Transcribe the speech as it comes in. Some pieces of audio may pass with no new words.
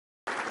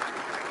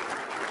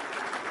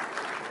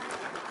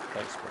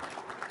Thanks.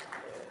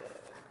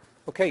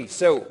 Okay,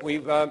 so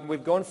we've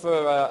gone for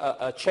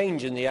a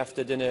change in the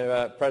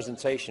after-dinner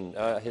presentation.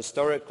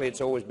 Historically,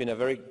 it's always been a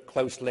very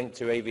close link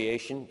to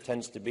aviation,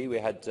 tends to be. We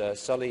had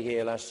Sully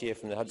here last year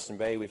from the Hudson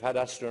Bay. We've had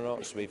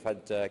astronauts, we've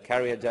had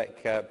carrier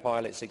deck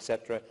pilots,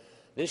 etc.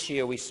 This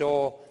year, we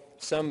saw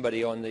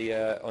somebody on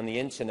the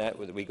internet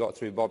that we got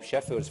through Bob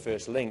Sheffield's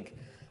first link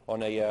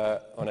on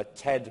a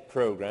TED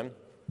program,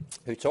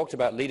 who talked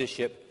about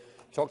leadership,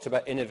 talked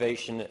about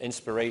innovation,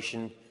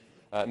 inspiration,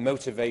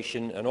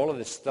 motivation, and all of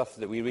the stuff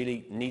that we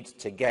really need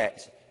to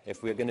get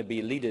if we're going to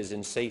be leaders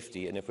in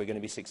safety and if we're going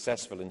to be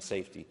successful in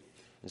safety.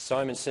 And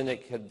Simon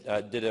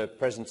Sinek did a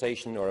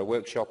presentation or a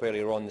workshop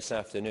earlier on this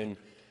afternoon,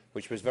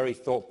 which was very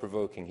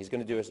thought-provoking. He's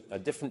going to do a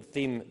different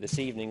theme this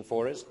evening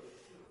for us.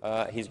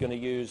 He's going to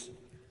use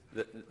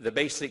the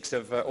basics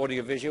of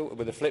audiovisual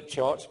with a flip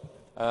chart.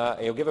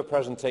 He'll give a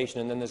presentation,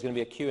 and then there's going to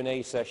be a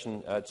Q&A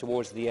session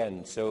towards the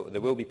end. So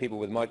there will be people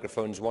with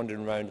microphones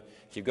wandering around.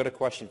 If you've got a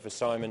question for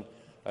Simon,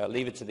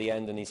 leave it to the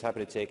end, and he's happy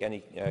to take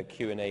any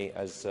Q&A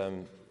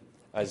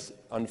as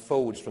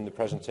unfolds from the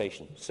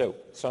presentation. So,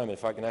 Simon,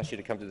 if I can ask you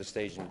to come to the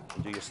stage and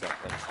do your stuff.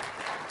 Thanks.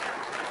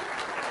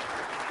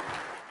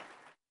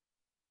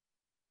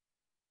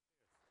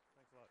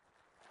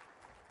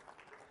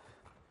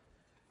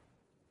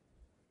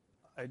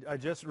 I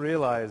just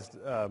realized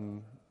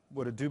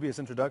what a dubious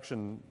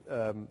introduction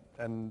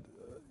and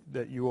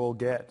that you all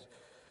get,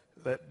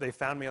 that they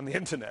found me on the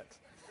internet.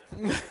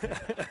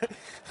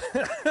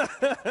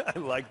 I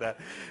like that.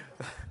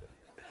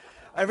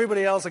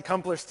 Everybody else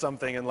accomplished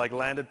something and like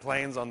landed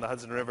planes on the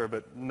Hudson River,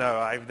 but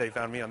no, they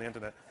found me on the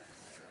internet.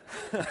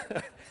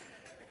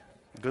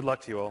 Good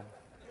luck to you all.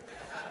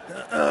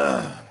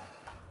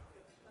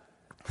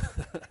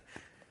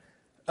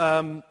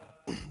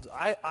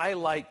 I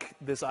like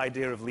this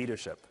idea of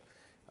leadership.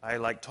 I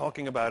like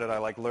talking about it, I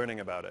like learning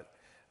about it,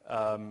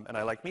 and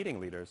I like meeting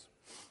leaders.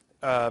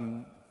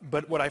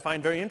 But what I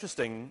find very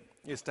interesting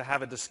is to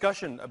have a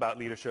discussion about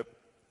leadership.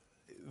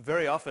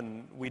 Very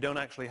often, we don't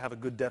actually have a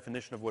good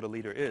definition of what a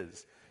leader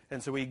is.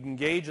 And so we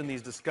engage in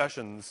these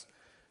discussions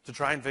to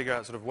try and figure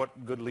out sort of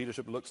what good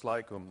leadership looks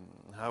like and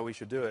how we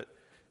should do it.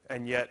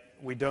 And yet,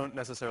 we don't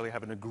necessarily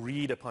have an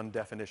agreed upon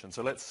definition.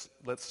 So let's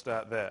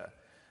start there.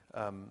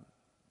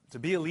 To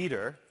be a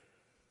leader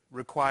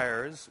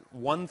requires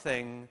one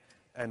thing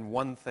and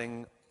one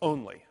thing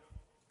only: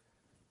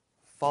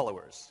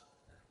 followers.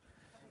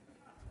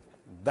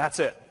 That's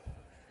it.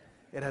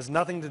 It has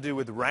nothing to do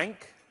with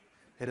rank.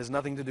 It has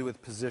nothing to do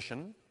with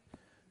position.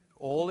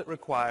 All it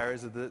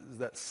requires is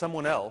that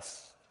someone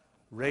else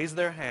raise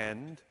their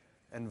hand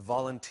and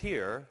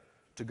volunteer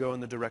to go in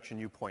the direction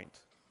you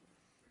point.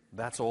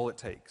 That's all it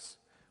takes.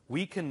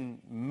 We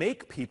can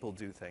make people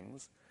do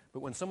things, but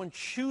when someone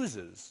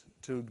chooses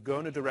to go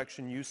in a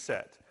direction you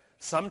set,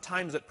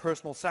 sometimes at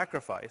personal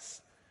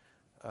sacrifice,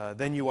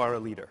 then you are a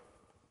leader.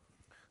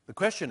 The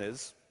question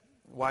is,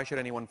 why should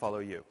anyone follow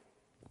you?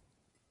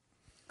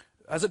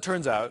 As it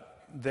turns out,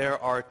 there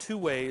are two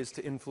ways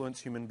to influence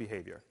human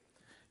behavior.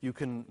 You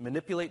can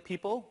manipulate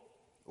people,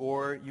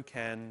 or you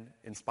can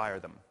inspire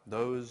them.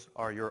 Those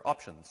are your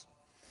options.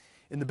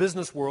 In the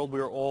business world,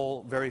 we're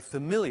all very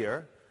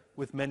familiar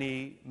with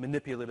many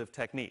manipulative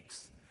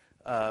techniques.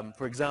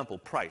 For example,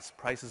 price.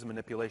 Price is a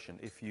manipulation.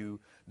 If you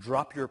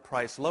drop your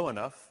price low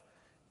enough,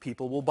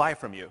 people will buy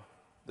from you.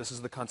 This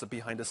is the concept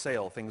behind a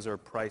sale. Things are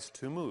priced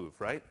to move,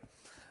 right?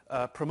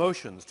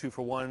 Promotions, 2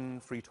 for 1,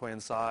 free toy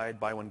inside,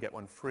 buy one, get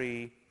one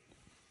free.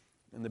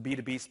 In the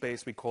B2B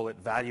space, we call it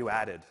value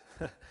added.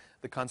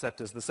 The concept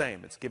is the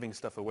same. It's giving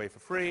stuff away for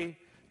free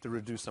to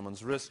reduce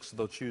someone's risks. So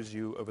they'll choose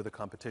you over the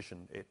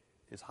competition. It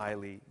is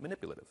highly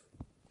manipulative.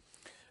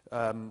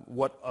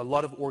 What a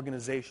lot of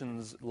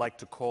organizations like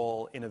to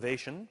call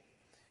innovation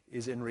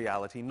is in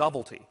reality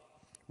novelty.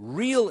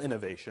 Real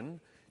innovation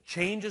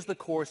changes the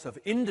course of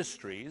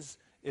industries,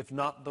 if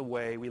not the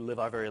way we live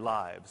our very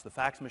lives. The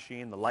fax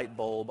machine, the light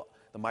bulb,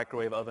 the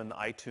microwave oven,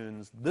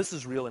 iTunes, this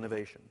is real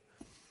innovation.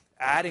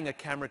 Adding a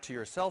camera to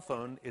your cell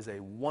phone is a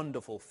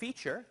wonderful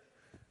feature,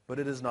 but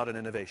it is not an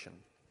innovation.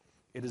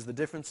 It is the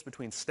difference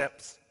between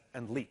steps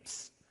and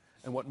leaps.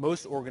 And what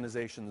most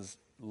organizations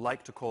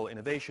like to call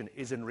innovation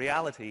is in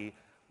reality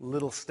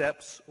little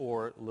steps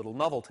or little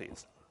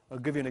novelties. I'll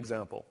give you an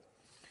example.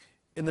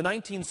 In the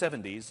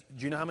 1970s,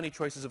 do you know how many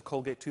choices of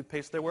Colgate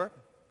toothpaste there were?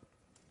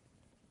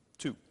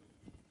 2. Do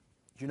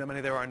you know how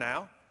many there are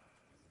now?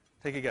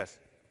 Take a guess.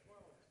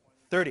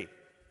 30.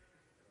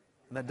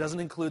 And that doesn't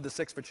include the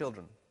 6 for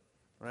children,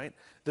 right?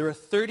 There are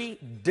 30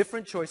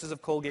 different choices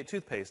of Colgate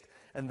toothpaste,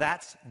 and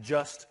that's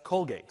just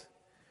Colgate,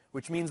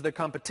 which means the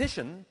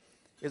competition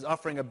is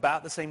offering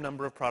about the same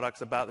number of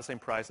products, about the same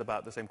price,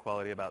 about the same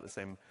quality, about the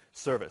same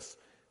service.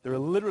 There are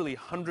literally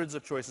hundreds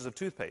of choices of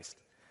toothpaste,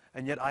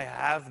 and yet I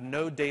have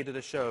no data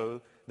to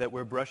show that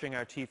we're brushing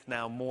our teeth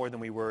now more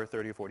than we were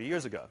 30 or 40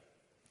 years ago.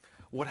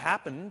 What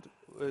happened,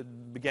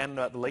 began in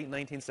about the late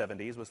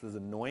 1970s, was this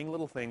annoying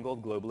little thing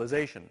called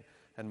globalization,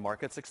 and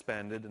markets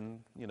expanded,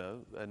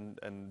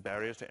 and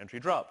barriers to entry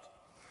dropped.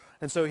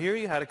 And so here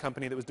you had a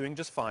company that was doing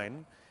just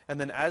fine, and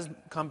then as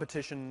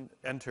competition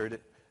entered,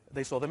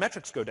 they saw the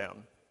metrics go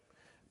down.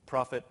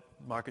 Profit,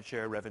 market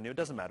share, revenue, it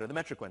doesn't matter, the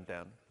metric went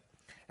down.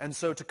 And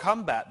so to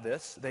combat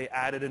this, they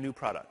added a new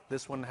product.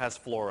 This one has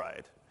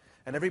fluoride.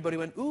 And everybody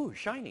went, ooh,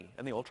 shiny,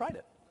 and they all tried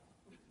it.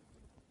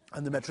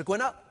 And the metric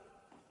went up.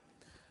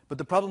 But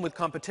the problem with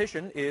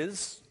competition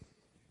is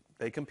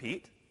they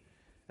compete,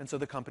 and so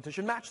the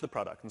competition matched the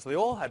product. And so they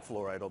all had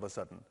fluoride all of a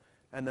sudden.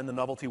 And then the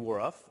novelty wore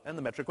off, and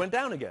the metric went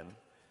down again.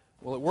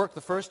 Well, it worked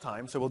the first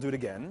time, so we'll do it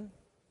again,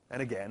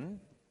 and again,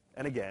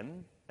 and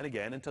again, and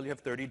again, until you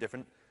have 30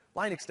 different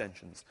line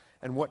extensions.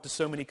 And what do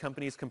so many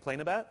companies complain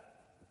about?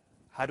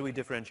 How do we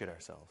differentiate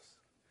ourselves?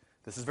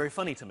 This is very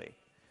funny to me,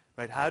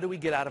 right? How do we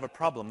get out of a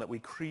problem that we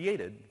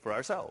created for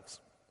ourselves?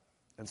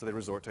 And so they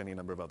resort to any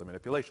number of other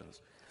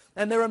manipulations.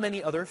 And there are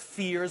many other.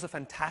 Fear is a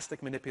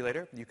fantastic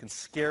manipulator. You can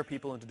scare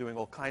people into doing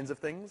all kinds of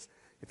things.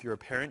 If you're a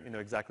parent, you know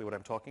exactly what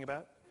I'm talking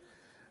about.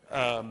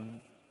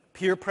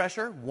 Peer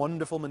pressure,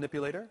 wonderful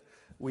manipulator.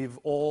 We've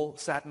all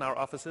sat in our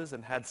offices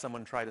and had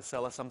someone try to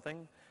sell us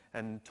something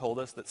and told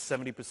us that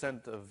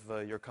 70%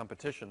 of your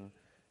competition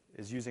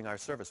is using our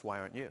service. Why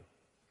aren't you?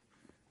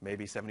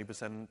 Maybe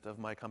 70% of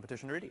my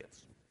competition are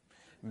idiots.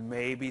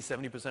 Maybe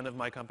 70% of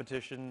my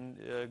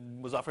competition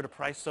was offered a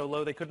price so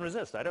low they couldn't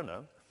resist. I don't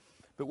know.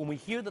 But when we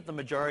hear that the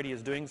majority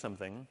is doing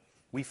something,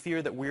 we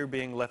fear that we're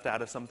being left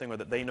out of something or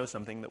that they know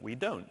something that we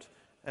don't.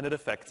 And it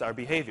affects our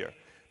behavior.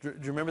 Do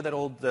you remember that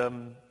old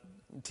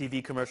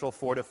TV commercial,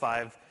 4 to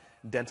 5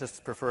 dentists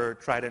prefer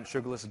Trident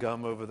sugarless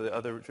gum over the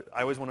other?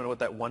 I always want to know what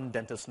that one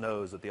dentist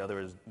knows that the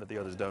others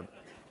don't.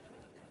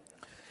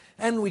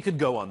 And we could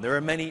go on. There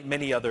are many,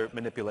 many other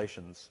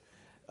manipulations.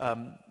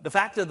 The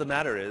fact of the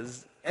matter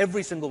is,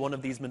 every single one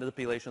of these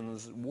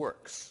manipulations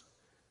works.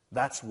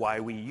 That's why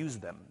we use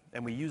them.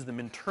 And we use them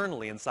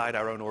internally inside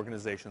our own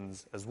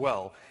organizations as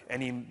well.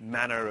 Any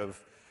manner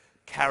of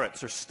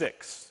carrots or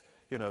sticks,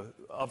 you know,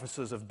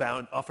 offers of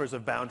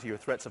bounty or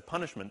threats of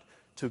punishment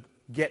to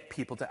get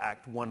people to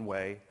act one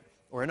way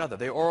or another.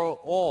 They are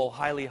all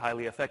highly,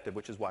 highly effective,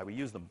 which is why we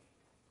use them.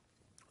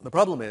 The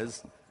problem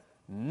is,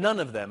 none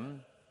of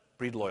them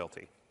breed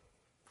loyalty.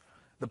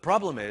 The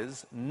problem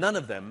is, none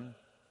of them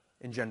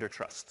engender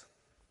trust.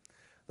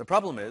 The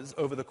problem is,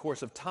 over the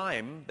course of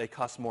time, they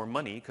cost more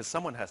money because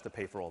someone has to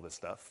pay for all this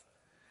stuff.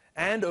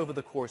 And over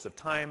the course of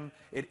time,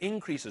 it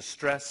increases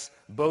stress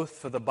both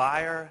for the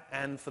buyer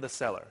and for the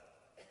seller.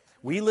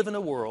 We live in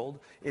a world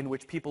in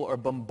which people are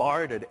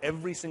bombarded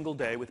every single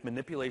day with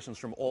manipulations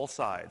from all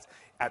sides.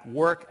 At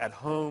work, at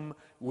home,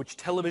 which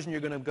television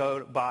you're going to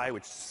go buy,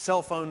 which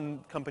cell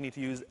phone company to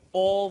use,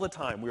 all the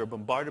time we are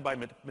bombarded by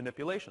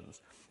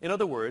manipulations. In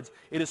other words,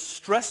 it is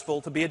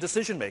stressful to be a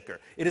decision maker.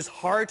 It is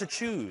hard to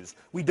choose.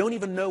 We don't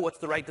even know what's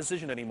the right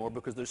decision anymore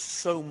because there's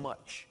so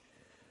much.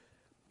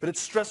 But it's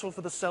stressful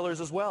for the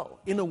sellers as well.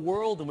 In a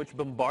world in which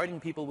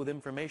bombarding people with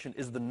information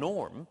is the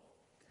norm,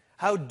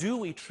 how do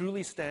we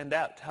truly stand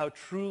out? How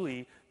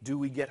truly do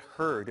we get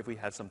heard if we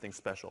had something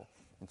special?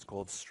 It's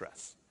called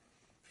stress.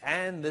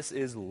 And this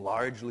is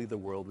largely the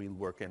world we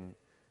work in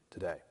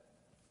today.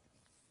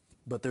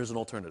 But there's an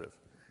alternative.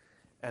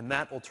 And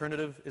that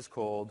alternative is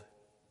called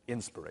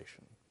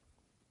inspiration.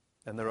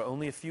 And there are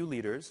only a few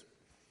leaders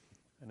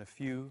and a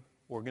few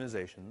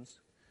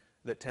organizations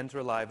that tend to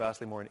rely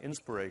vastly more on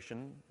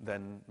inspiration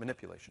than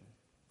manipulation.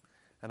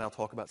 And I'll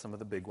talk about some of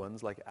the big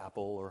ones like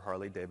Apple or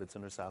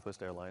Harley-Davidson or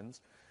Southwest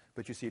Airlines.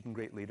 But you see it in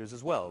great leaders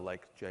as well,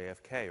 like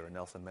JFK or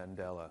Nelson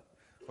Mandela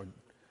or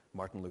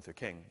Martin Luther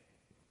King.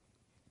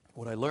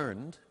 What I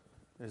learned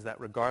is that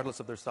regardless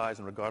of their size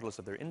and regardless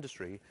of their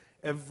industry,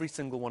 every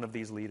single one of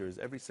these leaders,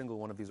 every single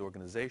one of these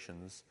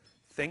organizations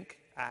think,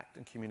 act,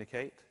 and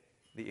communicate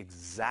the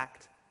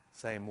exact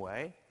same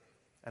way,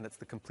 and it's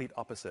the complete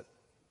opposite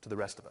to the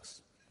rest of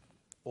us.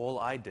 All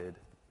I did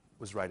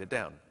was write it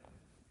down.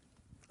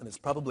 And it's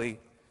probably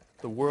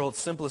the world's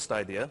simplest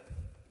idea.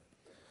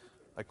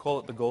 I call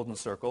it the golden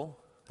circle.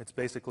 It's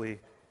basically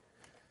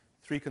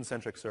 3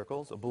 concentric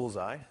circles, a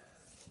bullseye.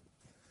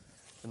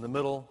 In the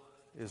middle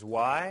is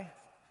why,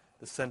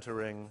 the center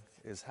ring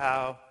is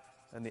how,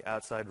 and the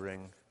outside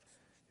ring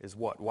is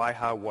what. Why,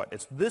 how, what.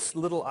 It's this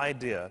little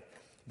idea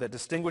that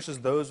distinguishes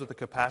those with the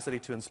capacity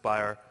to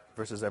inspire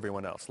versus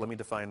everyone else. Let me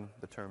define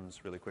the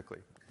terms really quickly.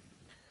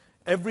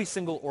 Every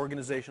single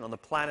organization on the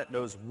planet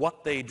knows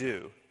what they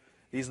do.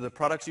 These are the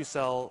products you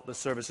sell, the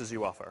services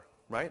you offer,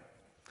 right?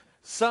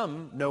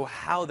 Some know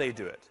how they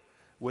do it,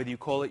 whether you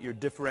call it your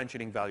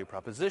differentiating value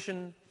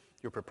proposition,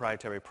 your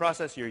proprietary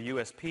process, your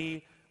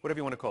USP, whatever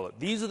you want to call it.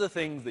 These are the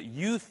things that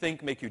you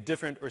think make you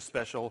different or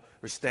special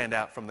or stand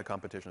out from the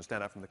competition,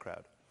 stand out from the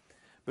crowd.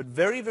 But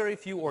very, very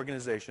few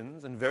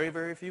organizations and very,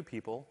 very few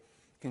people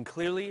can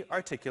clearly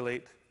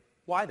articulate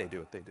why they do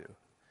what they do.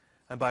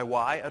 And by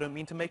why, I don't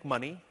mean to make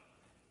money.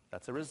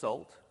 That's a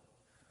result.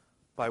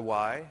 By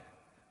why,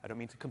 I don't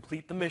mean to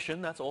complete the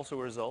mission. That's also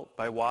a result.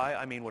 By why,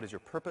 I mean what is your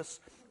purpose?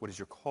 What is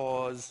your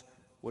cause?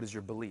 What is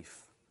your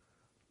belief?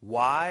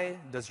 Why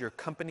does your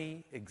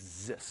company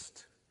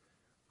exist?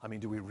 I mean,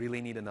 do we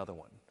really need another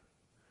one?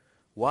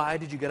 Why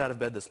did you get out of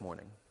bed this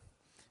morning?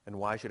 And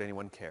why should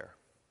anyone care?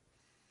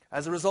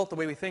 As a result, the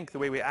way we think, the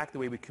way we act, the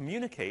way we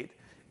communicate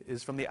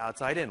is from the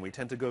outside in. We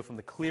tend to go from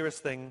the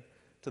clearest thing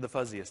to the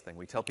fuzziest thing.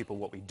 We tell people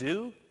what we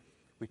do,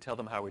 we tell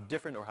them how we're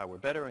different or how we're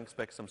better, and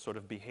expect some sort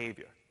of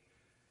behavior.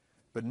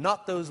 But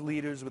not those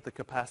leaders with the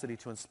capacity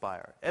to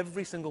inspire.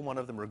 Every single one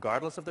of them,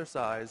 regardless of their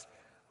size,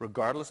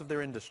 regardless of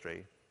their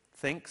industry,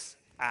 thinks,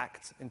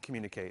 acts, and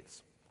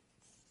communicates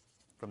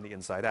from the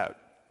inside out.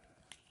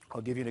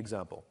 I'll give you an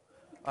example.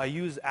 I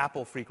use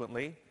Apple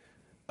frequently.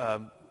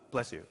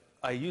 Bless you.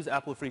 I use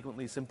Apple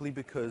frequently simply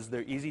because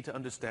they're easy to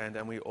understand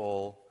and we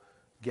all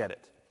get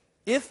it.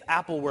 If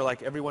Apple were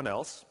like everyone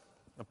else,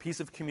 a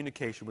piece of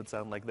communication would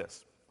sound like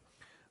this.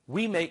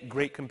 We make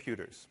great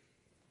computers.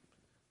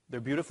 They're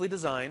beautifully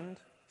designed,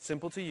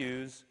 simple to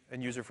use,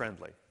 and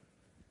user-friendly.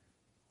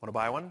 Want to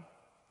buy one?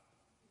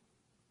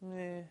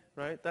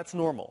 Right? That's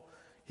normal.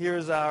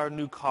 Here's our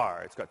new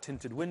car. It's got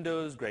tinted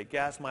windows, great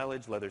gas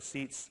mileage, leather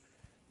seats.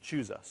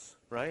 Choose us,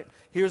 right?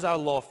 Here's our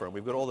law firm.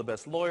 We've got all the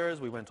best lawyers.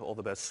 We went to all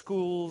the best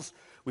schools.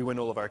 We win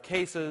all of our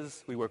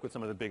cases. We work with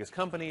some of the biggest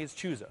companies.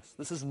 Choose us.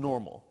 This is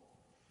normal.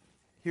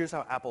 Here's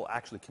how Apple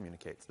actually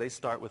communicates. They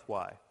start with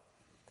why.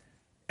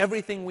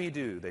 Everything we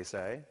do, they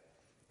say,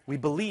 we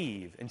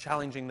believe in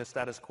challenging the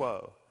status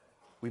quo.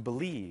 We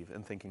believe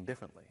in thinking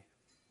differently.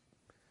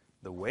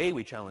 The way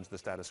we challenge the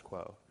status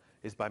quo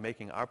is by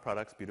making our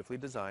products beautifully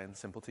designed,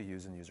 simple to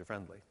use, and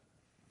user-friendly.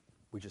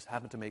 We just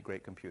happen to make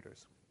great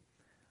computers.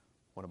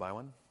 Want to buy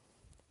one?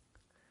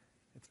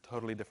 It's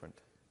totally different.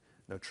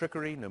 No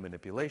trickery, no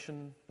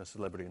manipulation, no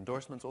celebrity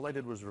endorsements. All I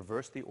did was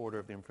reverse the order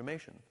of the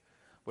information.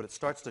 What it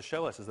starts to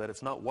show us is that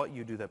it's not what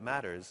you do that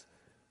matters,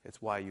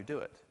 it's why you do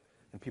it.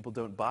 And people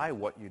don't buy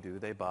what you do,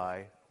 they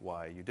buy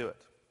why you do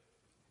it.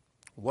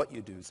 What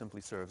you do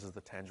simply serves as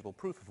the tangible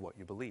proof of what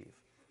you believe.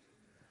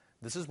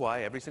 This is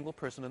why every single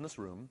person in this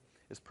room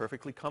is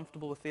perfectly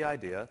comfortable with the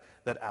idea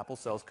that Apple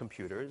sells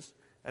computers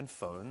and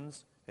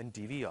phones and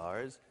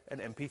DVRs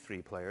and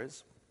MP3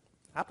 players.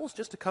 Apple's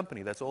just a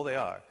company, that's all they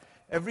are.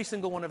 Every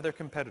single one of their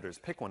competitors,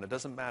 pick one, it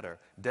doesn't matter.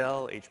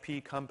 Dell,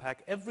 HP, Compaq,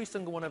 every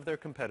single one of their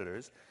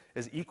competitors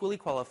is equally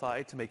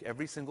qualified to make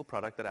every single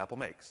product that Apple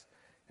makes.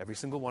 Every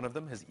single one of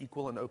them has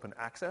equal and open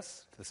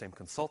access to the same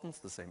consultants,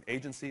 the same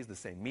agencies, the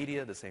same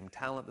media, the same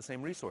talent, the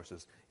same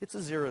resources. It's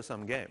a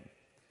zero-sum game.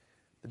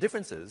 The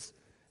difference is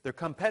their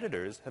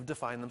competitors have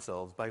defined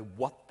themselves by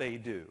what they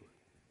do.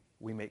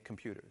 We make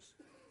computers.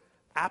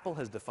 Apple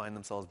has defined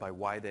themselves by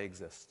why they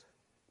exist,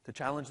 to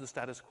challenge the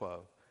status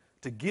quo,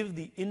 to give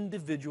the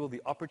individual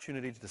the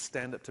opportunity to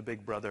stand up to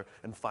Big Brother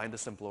and find a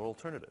simpler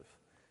alternative.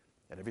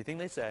 And everything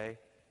they say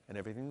and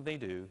everything they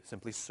do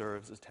simply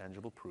serves as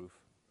tangible proof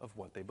of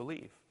what they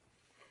believe.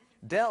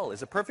 Dell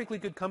is a perfectly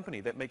good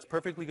company that makes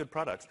perfectly good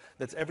products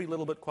that's every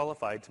little bit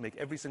qualified to make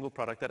every single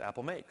product that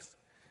Apple makes.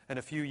 And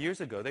a few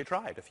years ago, they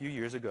tried. A few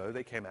years ago,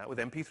 they came out with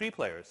MP3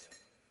 players.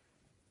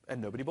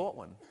 And nobody bought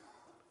one.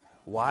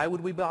 Why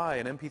would we buy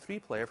an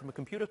MP3 player from a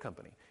computer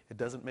company? It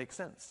doesn't make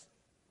sense.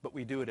 But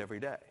we do it every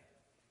day.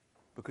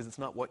 Because it's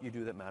not what you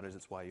do that matters,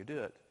 it's why you do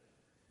it.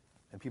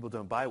 And people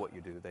don't buy what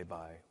you do, they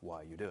buy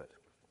why you do it.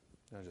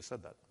 And I just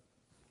said that.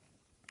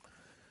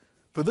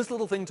 For this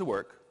little thing to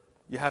work,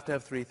 you have to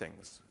have three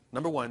things.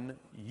 Number one,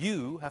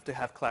 you have to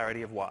have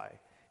clarity of why.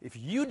 If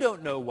you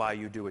don't know why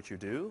you do what you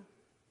do,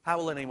 how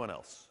will anyone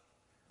else?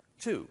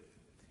 Two,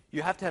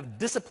 you have to have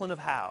discipline of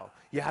how.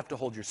 You have to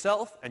hold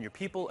yourself and your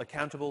people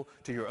accountable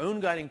to your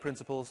own guiding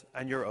principles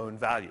and your own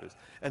values.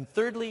 And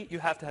thirdly, you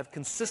have to have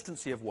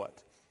consistency of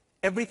what?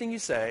 Everything you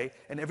say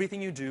and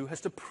everything you do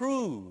has to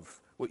prove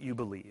what you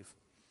believe.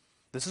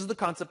 This is the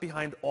concept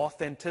behind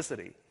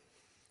authenticity.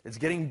 It's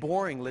getting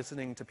boring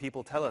listening to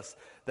people tell us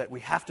that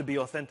we have to be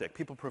authentic.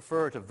 People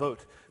prefer to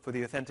vote for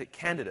the authentic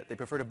candidate. They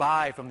prefer to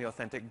buy from the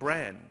authentic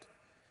brand.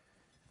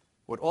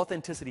 What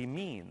authenticity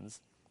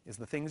means is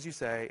the things you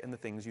say and the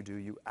things you do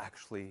you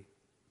actually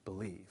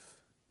believe.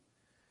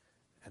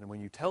 And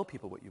when you tell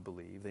people what you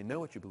believe, they know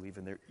what you believe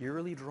and they're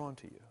eerily drawn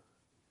to you.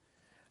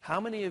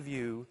 How many of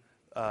you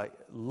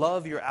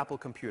love your Apple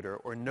computer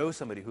or know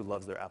somebody who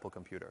loves their Apple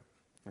computer?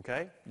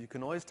 Okay? You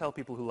can always tell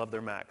people who love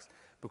their Macs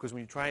because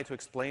when you try to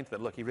explain to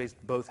them, look, he raised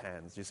both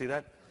hands. Do you see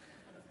that?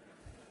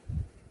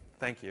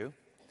 Thank you.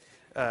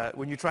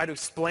 When you try to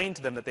explain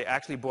to them that they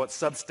actually bought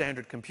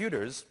substandard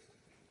computers,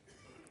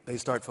 they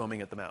start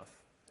foaming at the mouth,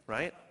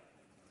 right?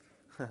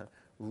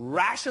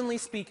 Rationally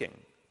speaking,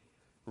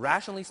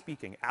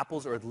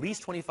 Apples are at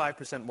least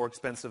 25% more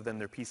expensive than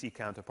their PC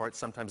counterparts,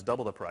 sometimes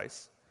double the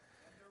price.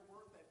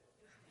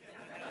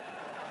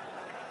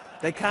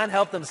 They can't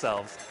help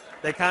themselves.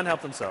 They can't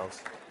help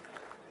themselves.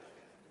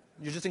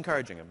 You're just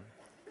encouraging them.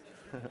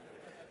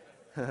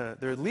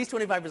 They're at least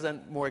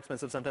 25% more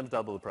expensive, sometimes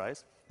double the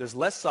price. There's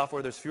less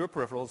software, there's fewer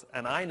peripherals,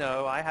 and I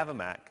know, I have a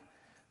Mac.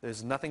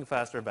 There's nothing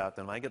faster about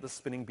them. I get the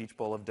spinning beach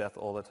ball of death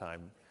all the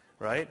time,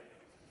 right?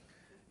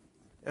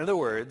 In other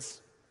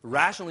words,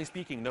 rationally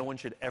speaking, no one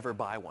should ever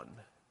buy one.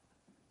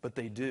 But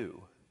they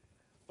do,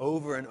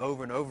 over and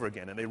over and over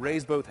again. And they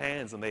raise both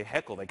hands and they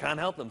heckle. They can't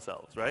help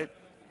themselves, right?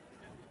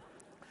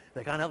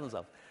 They can't help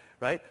themselves.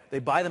 right? They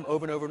buy them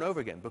over and over and over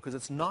again because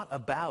it's not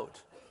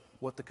about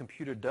what the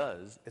computer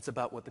does, it's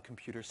about what the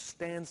computer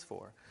stands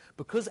for.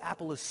 Because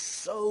Apple is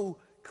so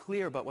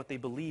clear about what they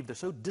believe, they're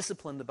so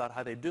disciplined about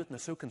how they do it, and they're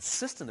so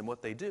consistent in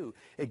what they do,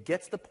 it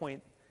gets the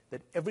point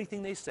that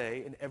everything they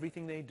say and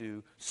everything they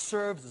do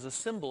serves as a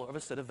symbol of a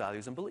set of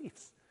values and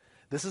beliefs.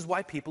 This is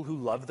why people who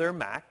love their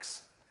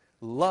Macs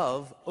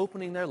love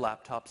opening their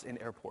laptops in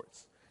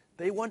airports.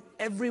 They want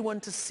everyone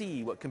to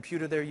see what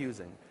computer they're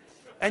using.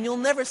 And you'll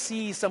never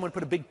see someone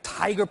put a big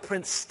tiger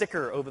print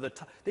sticker over the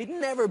top. They'd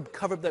never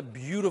cover up that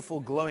beautiful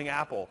glowing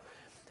apple.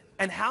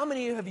 And how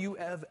many of you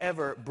have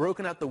ever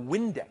broken out the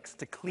Windex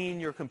to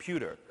clean your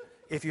computer?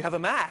 If you have a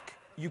Mac,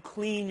 you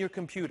clean your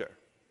computer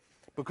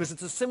because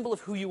it's a symbol of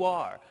who you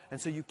are,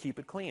 and so you keep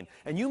it clean.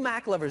 And you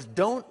Mac lovers,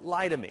 don't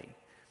lie to me.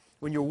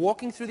 When you're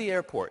walking through the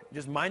airport,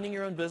 just minding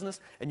your own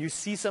business, and you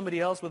see somebody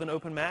else with an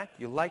open Mac,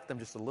 you like them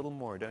just a little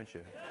more, don't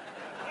you?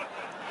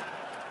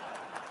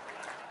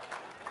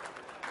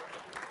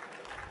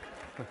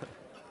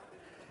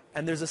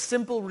 And there's a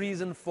simple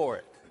reason for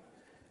it.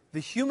 The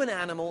human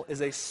animal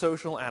is a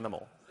social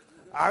animal.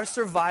 Our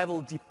survival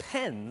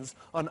depends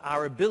on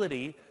our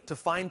ability to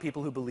find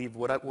people who believe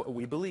what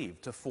we believe,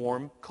 to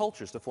form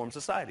cultures, to form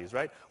societies,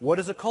 right? What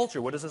is a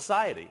culture? What is a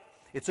society?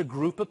 It's a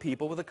group of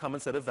people with a common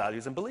set of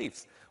values and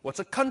beliefs. What's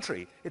a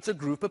country? It's a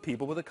group of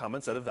people with a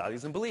common set of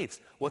values and beliefs.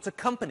 What's a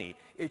company?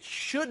 It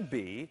should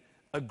be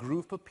a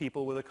group of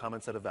people with a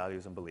common set of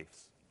values and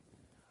beliefs.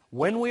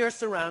 When we are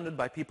surrounded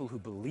by people who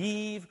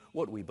believe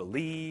what we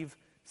believe,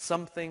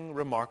 something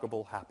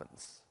remarkable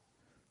happens.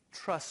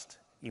 Trust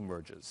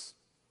emerges.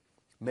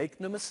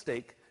 Make no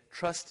mistake,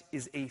 trust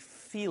is a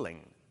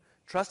feeling.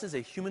 Trust is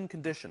a human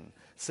condition.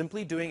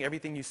 Simply doing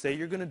everything you say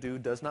you're going to do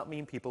does not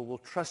mean people will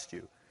trust you.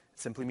 It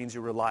simply means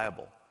you're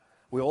reliable.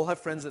 We all have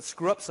friends that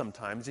screw up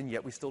sometimes, and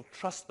yet we still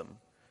trust them.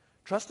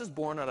 Trust is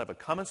born out of a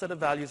common set of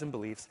values and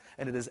beliefs,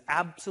 and it is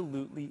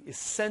absolutely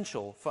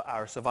essential for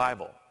our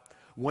survival.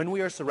 When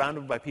we are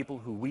surrounded by people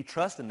who we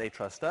trust and they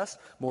trust us,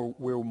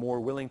 we're more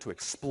willing to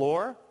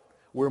explore,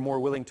 we're more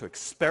willing to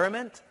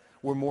experiment,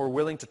 we're more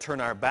willing to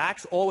turn our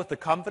backs, all with the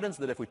confidence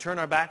that if we turn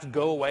our backs,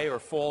 go away, or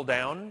fall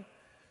down,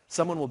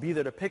 someone will be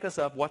there to pick us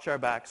up, watch our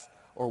backs,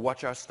 or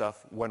watch our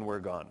stuff when we're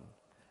gone.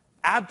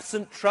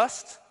 Absent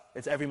trust,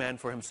 it's every man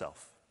for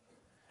himself.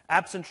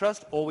 Absent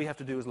trust, all we have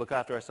to do is look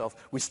after ourselves.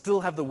 We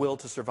still have the will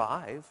to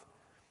survive,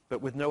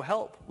 but with no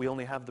help, we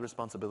only have the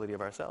responsibility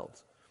of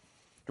ourselves.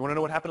 You want to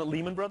know what happened at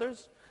Lehman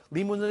Brothers?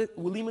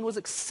 Lehman was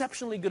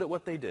exceptionally good at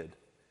what they did.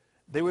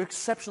 They were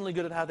exceptionally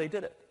good at how they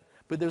did it.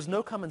 But there's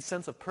no common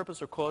sense of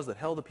purpose or cause that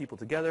held the people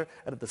together,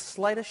 and at the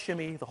slightest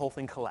shimmy, the whole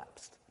thing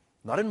collapsed.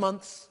 Not in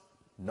months,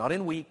 not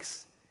in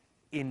weeks,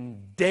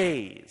 in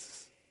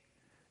days.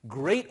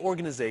 Great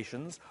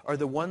organizations are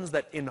the ones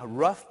that in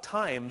rough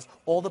times,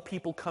 all the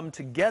people come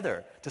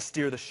together to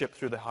steer the ship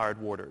through the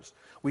hard waters.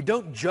 We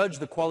don't judge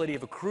the quality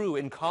of a crew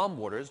in calm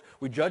waters.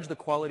 We judge the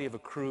quality of a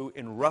crew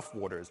in rough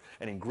waters.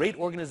 And in great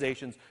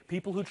organizations,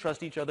 people who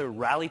trust each other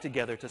rally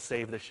together to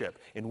save the ship.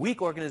 In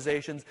weak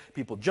organizations,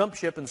 people jump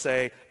ship and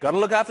say, gotta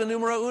look after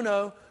numero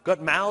uno,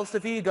 got mouths to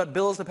feed, got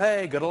bills to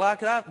pay, gotta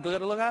look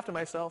after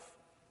myself.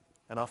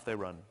 And off they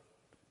run.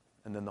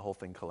 And then the whole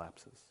thing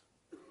collapses.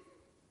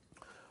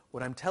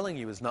 What I'm telling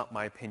you is not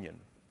my opinion.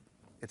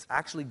 It's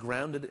actually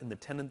grounded in the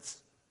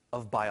tenets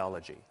of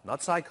biology.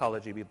 Not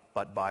psychology,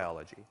 but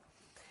biology.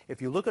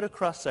 If you look at a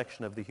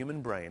cross-section of the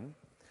human brain,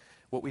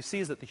 what we see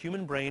is that the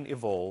human brain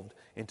evolved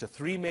into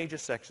three major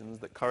sections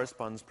that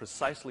corresponds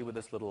precisely with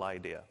this little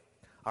idea.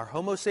 Our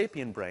Homo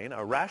sapien brain,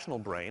 our rational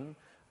brain,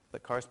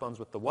 that corresponds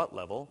with the what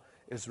level,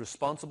 is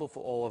responsible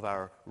for all of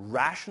our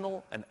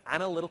rational and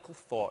analytical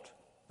thought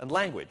and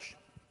language.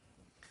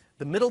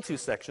 The middle two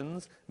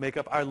sections make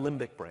up our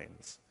limbic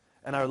brains.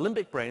 And our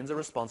limbic brains are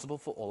responsible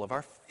for all of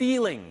our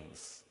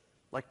feelings,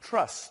 like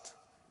trust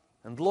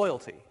and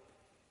loyalty.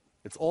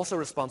 It's also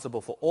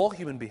responsible for all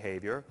human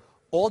behavior,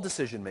 all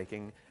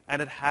decision-making,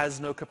 and it has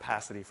no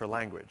capacity for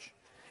language.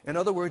 In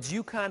other words,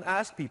 you can't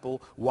ask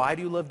people, why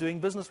do you love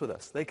doing business with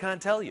us? They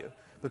can't tell you,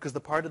 because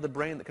the part of the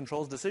brain that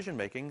controls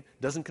decision-making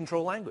doesn't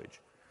control language.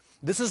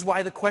 This is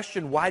why the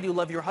question, why do you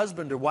love your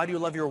husband or why do you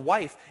love your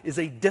wife, is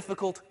a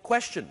difficult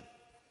question.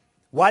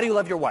 Why do you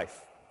love your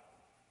wife?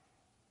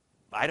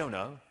 I don't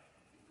know.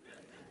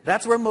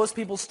 That's where most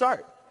people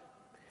start.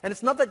 And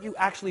it's not that you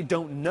actually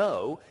don't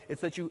know,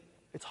 it's that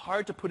it's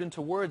hard to put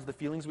into words the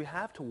feelings we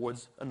have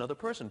towards another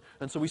person.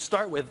 And so we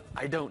start with,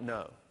 I don't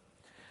know.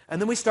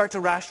 And then we start to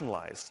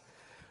rationalize.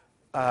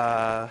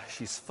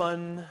 She's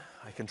fun,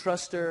 I can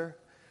trust her,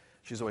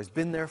 she's always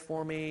been there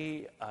for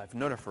me, I've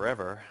known her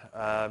forever.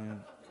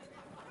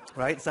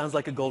 Right? Sounds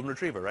like a golden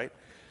retriever, right?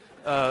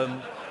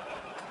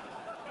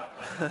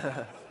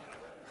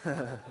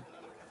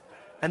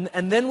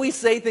 And then we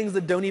say things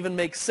that don't even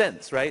make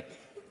sense, right?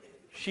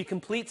 She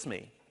completes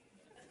me.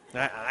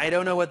 I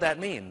don't know what that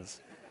means.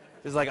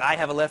 It's like I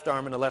have a left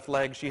arm and a left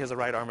leg, she has a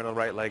right arm and a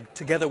right leg.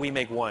 Together we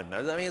make one.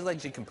 I mean, it's like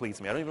she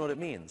completes me. I don't even know what it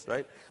means,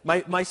 right?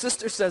 My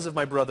sister says of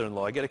my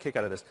brother-in-law, I get a kick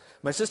out of this.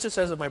 My sister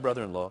says of my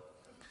brother-in-law,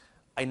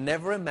 I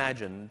never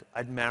imagined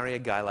I'd marry a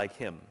guy like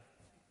him,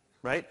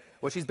 right?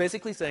 What she's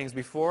basically saying is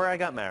before I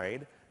got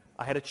married,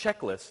 I had a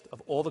checklist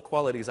of all the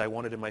qualities I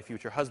wanted in my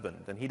future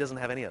husband, and he doesn't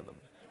have any of them,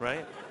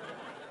 right?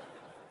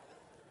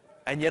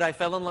 And yet I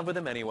fell in love with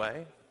him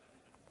anyway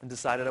and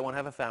decided I want to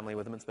have a family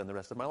with him and spend the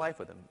rest of my life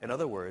with him. In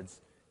other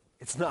words,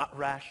 it's not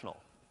rational,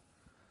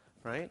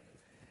 right?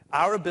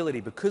 Our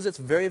ability, because it's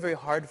very, very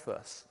hard for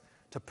us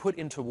to put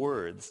into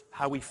words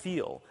how we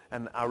feel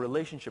and our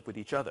relationship with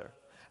each other,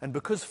 and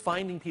because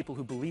finding people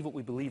who believe what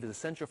we believe is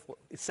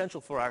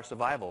essential for our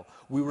survival,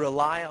 we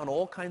rely on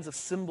all kinds of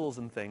symbols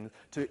and things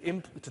to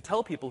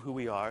tell people who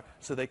we are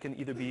so they can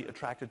either be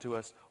attracted to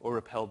us or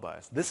repelled by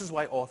us. This is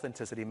why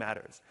authenticity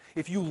matters.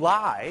 If you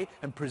lie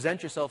and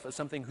present yourself as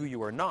something who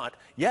you are not,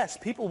 yes,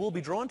 people will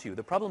be drawn to you.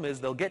 The problem is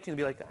they'll get to you and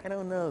be like, I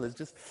don't know,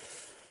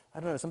 I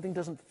don't know, something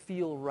doesn't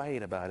feel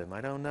right about him.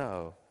 I don't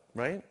know,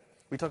 right?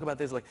 We talk about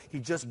this like, he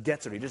just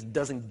gets it, or he just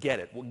doesn't get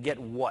it. Well, get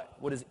what?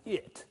 What is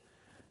it,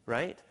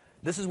 right?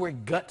 This is where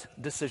gut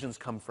decisions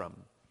come from.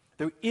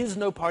 There is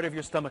no part of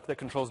your stomach that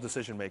controls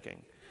decision making.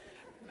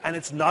 And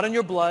it's not in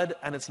your blood,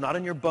 and it's not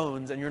in your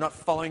bones, and you're not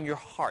following your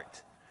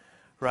heart,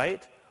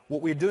 right?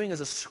 What we're doing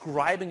is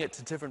ascribing it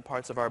to different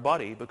parts of our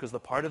body because the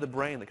part of the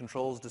brain that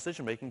controls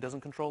decision making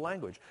doesn't control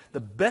language. The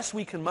best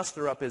we can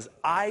muster up is,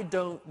 I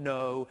don't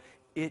know,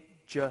 it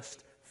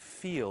just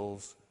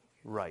feels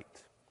right.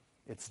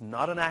 It's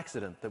not an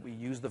accident that we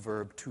use the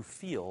verb to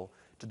feel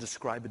to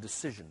describe a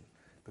decision,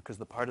 because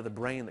the part of the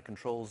brain that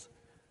controls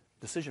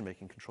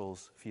decision-making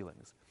controls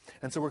feelings.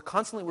 And so we're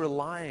constantly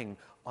relying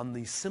on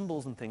these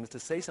symbols and things to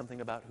say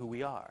something about who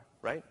we are,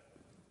 right?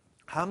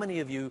 How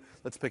many of you,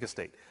 let's pick a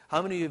state,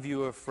 how many of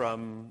you are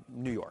from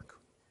New York?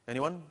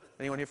 Anyone?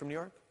 Anyone here from New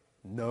York?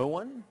 No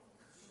one?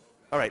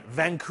 All right,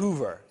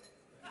 Vancouver.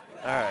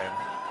 All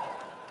right.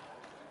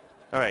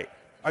 All right.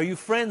 Are you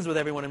friends with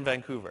everyone in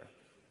Vancouver?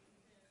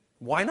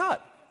 Why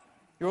not?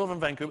 You're all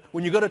from Vancouver.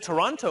 When you go to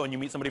Toronto and you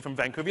meet somebody from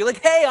Vancouver, you're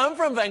like, hey, I'm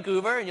from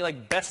Vancouver, and you're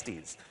like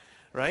besties,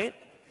 right?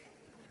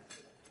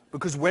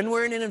 Because when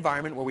we're in an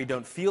environment where we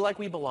don't feel like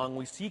we belong,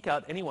 we seek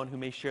out anyone who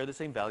may share the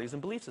same values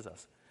and beliefs as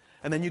us.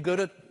 And then you go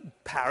to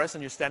Paris,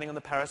 and you're standing on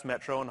the Paris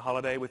metro on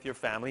holiday with your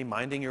family,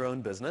 minding your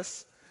own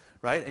business,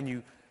 right? And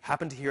you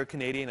happen to hear a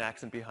Canadian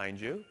accent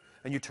behind you,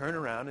 and you turn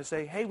around and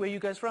say, hey, where are you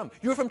guys from?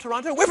 You're from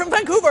Toronto? We're from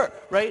Vancouver,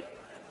 right?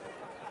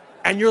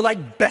 And you're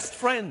like best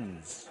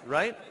friends,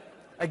 right?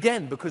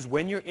 Again, because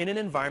when you're in an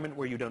environment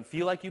where you don't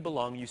feel like you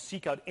belong, you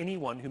seek out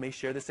anyone who may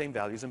share the same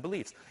values and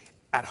beliefs.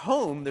 At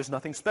home, there's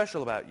nothing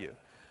special about you.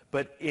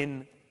 But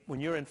when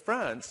you're in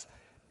France,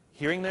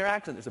 hearing their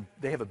accent,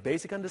 they have a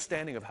basic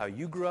understanding of how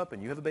you grew up,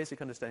 and you have a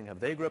basic understanding of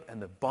how they grew up,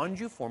 and the bond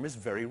you form is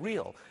very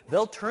real.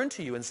 They'll turn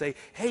to you and say,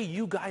 hey,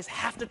 you guys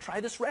have to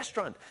try this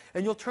restaurant.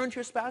 And you'll turn to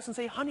your spouse and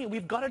say, honey,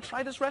 we've got to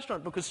try this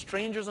restaurant because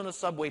strangers on a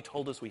subway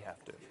told us we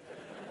have to.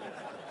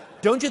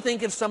 Don't you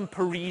think if some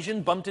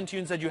Parisian bumped into you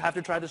and said, you have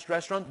to try this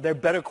restaurant, they're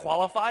better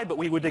qualified, but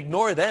we would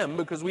ignore them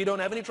because we don't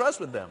have any trust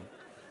with them?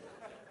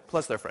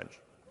 Plus, they're French.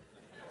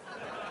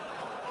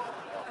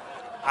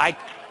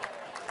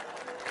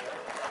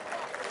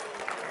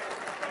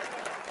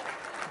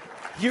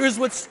 Here's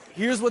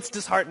what's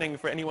disheartening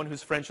for anyone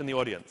who's French in the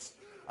audience.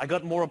 I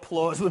got more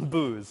applause than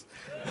boos.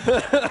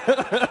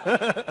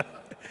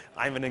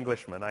 I'm an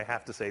Englishman. I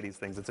have to say these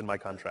things. It's in my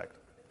contract.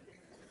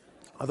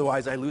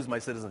 Otherwise, I lose my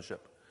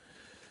citizenship.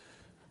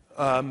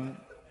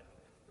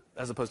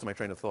 As opposed to my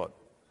train of thought.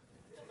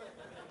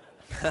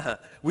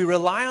 We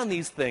rely on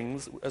these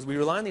things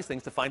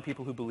to find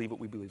people who believe what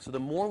we believe. So the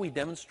more we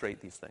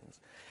demonstrate these things.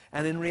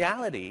 And in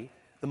reality,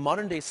 the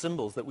modern day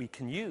symbols that we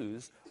can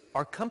use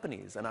are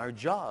companies and our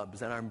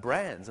jobs and our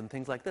brands and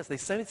things like this. They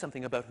say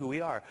something about who we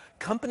are.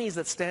 Companies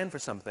that stand for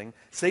something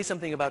say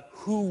something about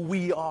who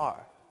we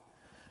are.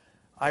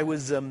 I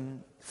was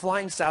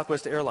flying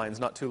Southwest Airlines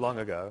not too long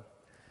ago,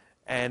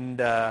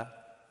 and I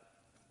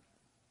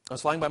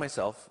was flying by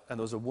myself, and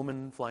there was a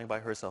woman flying by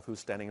herself who was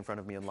standing in front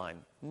of me in line.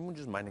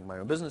 Just minding my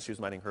own business. She was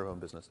minding her own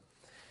business.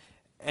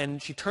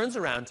 And she turns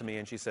around to me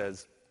and she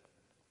says,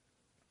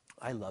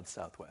 I love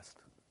Southwest.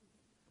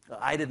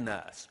 I didn't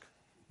ask,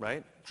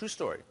 right? True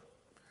story.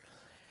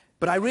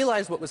 But I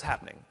realized what was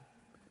happening.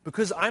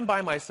 Because I'm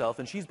by myself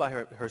and she's by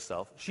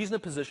herself, she's in a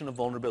position of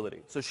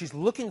vulnerability. So she's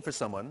looking for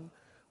someone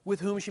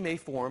with whom she may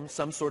form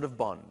some sort of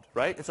bond,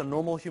 right? It's a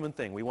normal human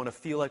thing. We want to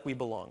feel like we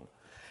belong.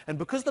 And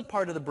because the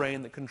part of the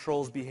brain that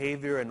controls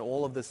behavior and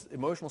all of this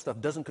emotional stuff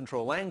doesn't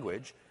control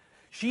language,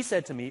 she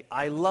said to me,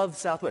 I love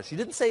Southwest. She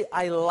didn't say,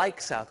 I like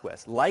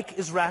Southwest. Like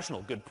is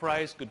rational. Good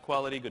price, good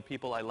quality, good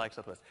people. I like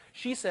Southwest.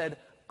 She said,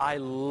 I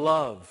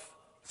love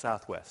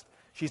Southwest.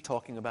 She's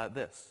talking about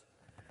this.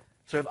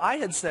 So if I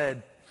had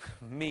said,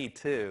 me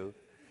too,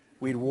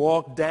 we'd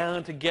walk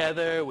down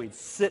together, we'd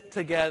sit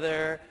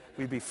together,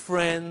 we'd be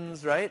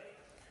friends, right?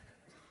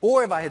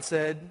 Or if I had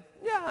said,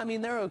 yeah, I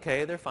mean, they're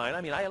okay, they're fine.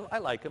 I mean, I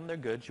like them, they're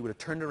good. She would have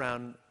turned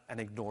around and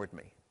ignored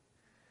me.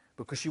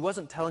 Because she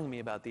wasn't telling me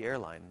about the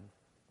airline.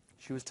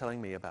 She was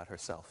telling me about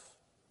herself.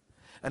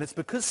 And it's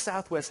because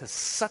Southwest has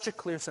such a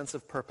clear sense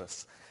of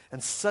purpose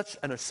and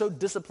are so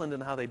disciplined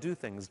in how they do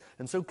things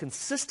and so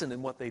consistent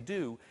in what they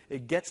do,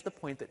 it gets to the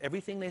point that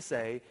everything they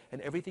say and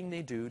everything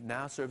they do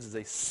now serves as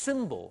a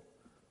symbol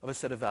of a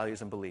set of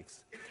values and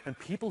beliefs. And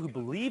people who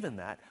believe in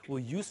that will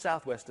use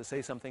Southwest to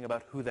say something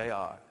about who they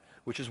are,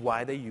 which is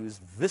why they use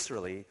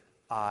viscerally,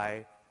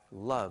 I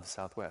love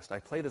Southwest.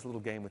 I play this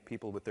little game with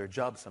people with their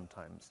jobs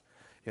sometimes,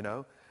 you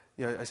know.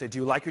 I say, do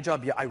you like your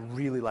job? Yeah, I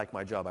really like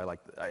my job. I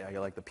like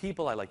the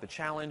people. I like the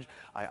challenge.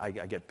 I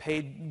get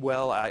paid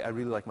well. I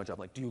really like my job.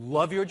 I'm like, do you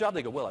love your job?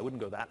 They go, well, I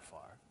wouldn't go that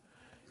far.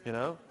 You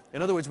know?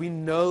 In other words, we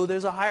know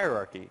there's a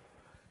hierarchy.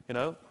 You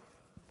know?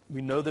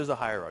 We know there's a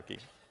hierarchy.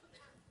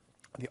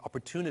 The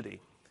opportunity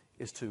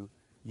is to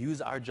use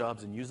our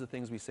jobs and use the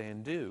things we say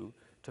and do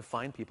to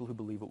find people who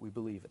believe what we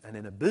believe. And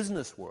in a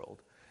business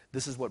world,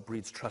 this is what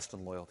breeds trust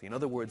and loyalty. In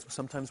other words,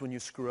 sometimes when you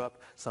screw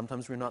up,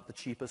 sometimes you're not the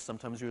cheapest,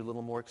 sometimes you're a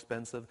little more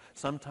expensive,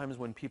 sometimes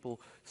when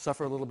people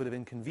suffer a little bit of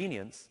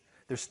inconvenience,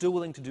 they're still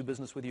willing to do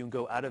business with you and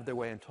go out of their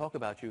way and talk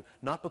about you,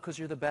 not because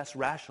you're the best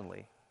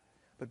rationally,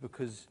 but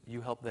because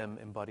you help them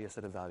embody a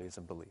set of values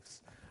and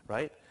beliefs,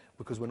 right?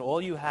 Because when all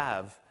you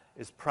have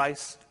is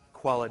price,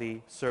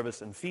 quality,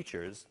 service, and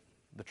features,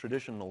 the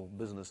traditional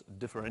business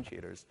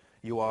differentiators,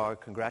 you are,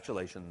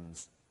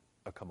 congratulations,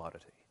 a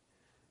commodity.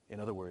 In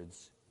other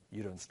words,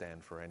 you don't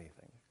stand for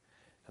anything.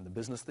 And the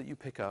business that you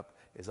pick up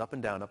is up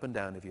and down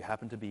if you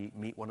happen to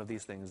meet one of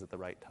these things at the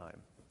right time.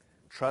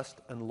 Trust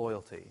and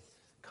loyalty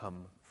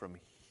come from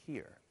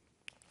here.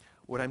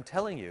 What I'm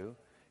telling you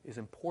is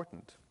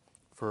important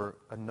for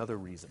another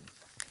reason.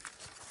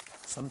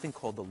 Something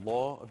called the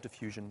law of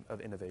diffusion of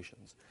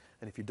innovations.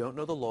 And if you don't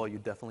know the law, you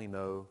definitely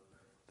know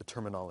the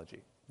terminology.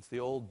 It's the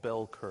old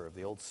bell curve,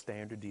 the old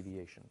standard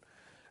deviation.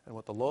 And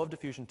what the law of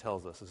diffusion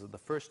tells us is that the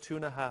first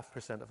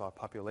 2.5% of our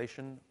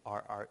population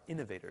are our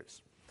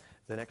innovators.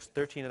 The next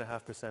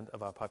 13.5%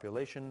 of our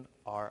population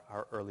are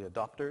our early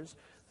adopters.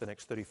 The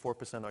next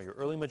 34% are your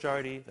early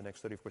majority. The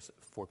next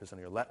 34% are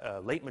your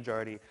late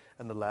majority.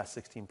 And the last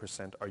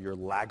 16% are your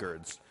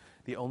laggards.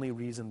 The only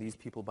reason these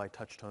people buy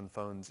touch-tone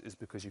phones is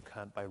because you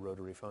can't buy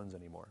rotary phones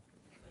anymore.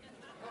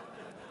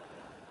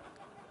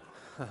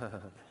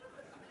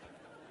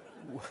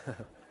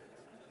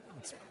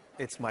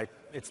 It's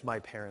my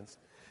parents.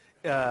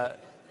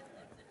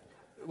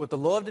 What the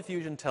law of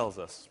diffusion tells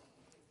us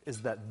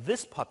is that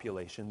this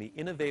population, the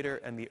innovator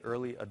and the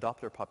early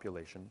adopter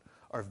population,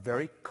 are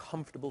very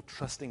comfortable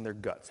trusting their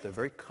guts. They're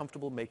very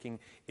comfortable making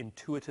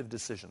intuitive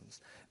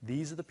decisions.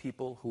 These are the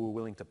people who are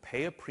willing to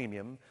pay a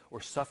premium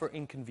or suffer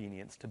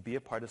inconvenience to be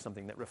a part of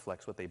something that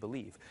reflects what they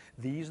believe.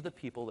 These are the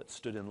people that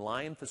stood in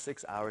line for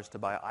 6 hours to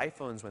buy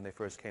iPhones when they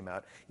first came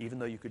out, even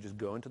though you could just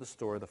go into the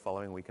store the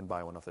following week and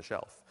buy one off the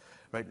shelf.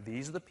 Right?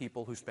 These are the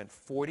people who spent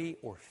 $40,000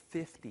 or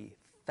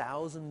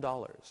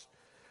 $50,000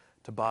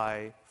 to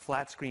buy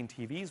flat-screen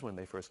TVs when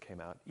they first came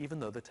out, even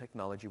though the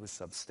technology was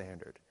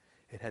substandard.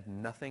 It had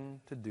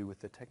nothing to do with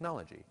the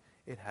technology.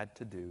 It had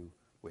to do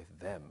with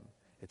them.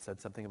 It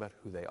said something about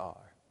who they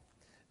are.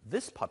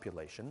 This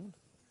population,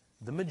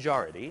 the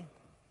majority,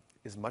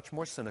 is much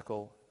more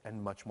cynical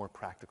and much more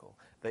practical.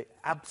 They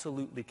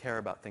absolutely care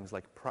about things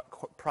like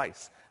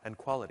price and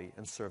quality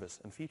and service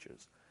and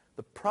features.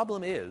 The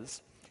problem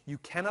is you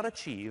cannot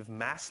achieve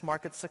mass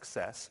market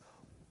success,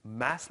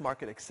 mass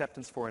market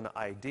acceptance for an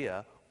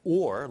idea,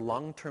 or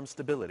long-term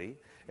stability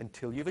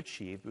until you've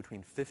achieved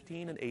between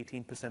 15 and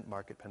 18%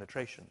 market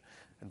penetration.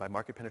 And by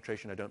market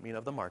penetration, I don't mean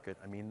of the market,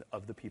 I mean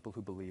of the people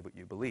who believe what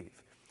you believe.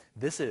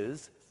 This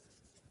is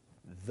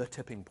the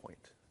tipping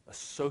point, a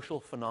social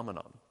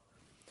phenomenon.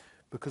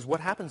 Because what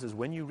happens is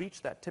when you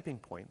reach that tipping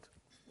point,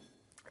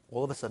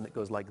 all of a sudden it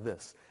goes like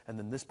this, and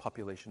then this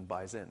population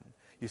buys in.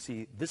 You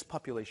see, this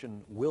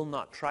population will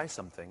not try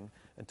something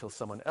until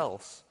someone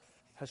else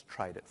has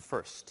tried it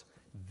first.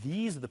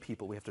 These are the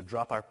people we have to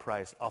drop our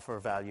price, offer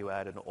value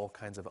add, and all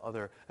kinds of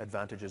other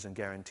advantages and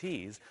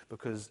guarantees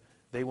because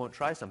they won't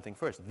try something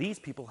first. These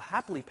people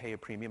happily pay a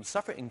premium,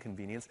 suffer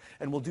inconvenience,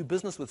 and will do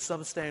business with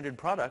substandard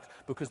products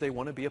because they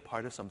want to be a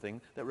part of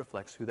something that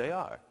reflects who they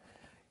are.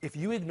 If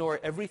you ignore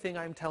everything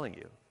I'm telling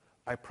you,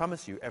 I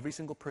promise you every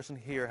single person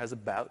here has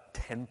about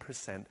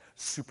 10%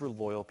 super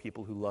loyal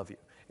people who love you.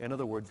 In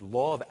other words,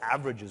 law of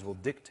averages will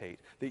dictate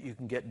that you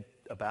can get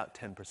about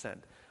 10%.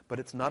 But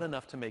it's not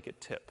enough to make it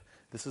tip.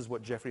 This is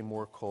what Jeffrey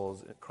Moore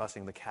calls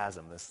crossing the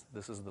chasm. This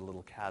is the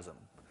little chasm,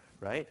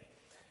 right?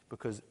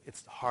 Because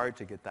it's hard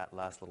to get that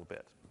last little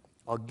bit.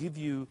 I'll give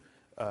you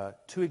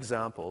two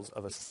examples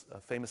of a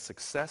famous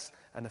success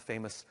and a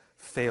famous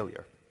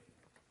failure,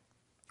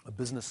 a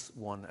business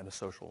one and a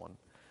social one.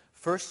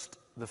 First,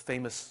 the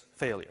famous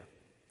failure.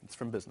 It's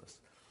from business.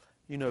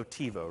 You know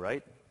TiVo,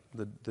 right?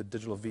 The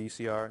digital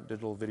VCR,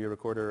 digital video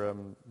recorder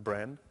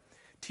brand.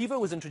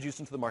 TiVo was introduced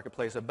into the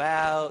marketplace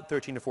about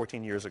 13 to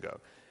 14 years ago.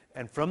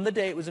 And from the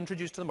day it was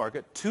introduced to the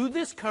market to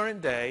this current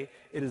day,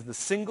 it is the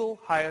single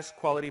highest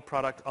quality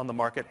product on the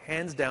market,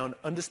 hands down,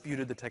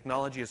 undisputed. The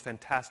technology is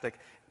fantastic.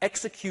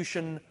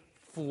 Execution,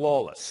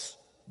 flawless.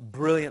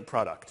 Brilliant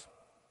product,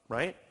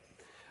 right?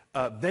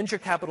 Venture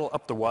capital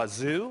up the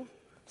wazoo.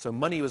 So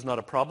money was not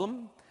a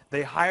problem.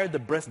 They hired the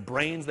best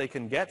brains they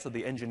can get, so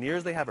the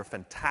engineers they have are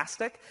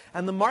fantastic,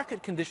 and the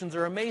market conditions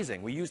are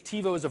amazing. We use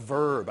TiVo as a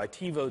verb. I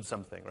TiVo'd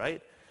something,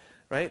 right?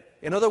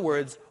 In other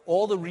words,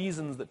 all the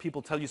reasons that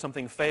people tell you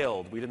something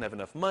failed, we didn't have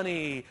enough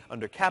money,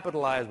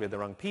 undercapitalized, we had the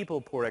wrong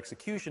people, poor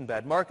execution,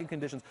 bad market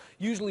conditions,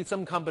 usually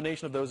some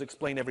combination of those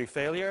explain every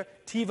failure.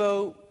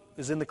 TiVo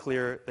is in the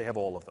clear. They have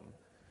all of them,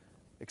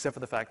 except for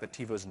the fact that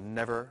TiVo's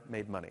never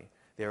made money.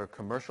 They are a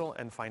commercial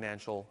and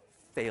financial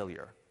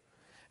failure.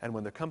 And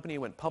when the company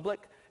went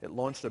public, it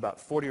launched at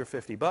about 40 or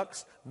 50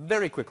 bucks,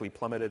 very quickly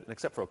plummeted, and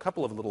except for a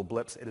couple of little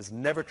blips, it has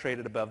never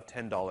traded above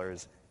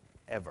 $10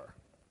 ever.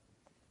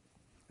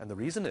 And the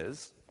reason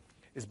is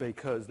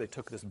because they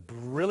took this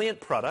brilliant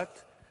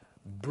product,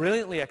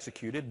 brilliantly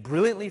executed,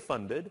 brilliantly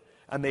funded,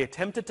 and they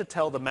attempted to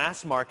tell the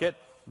mass market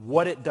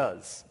what it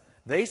does.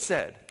 They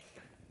said,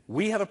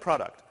 we have a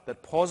product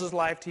that pauses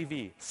live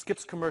TV,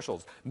 skips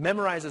commercials,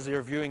 memorizes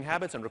your viewing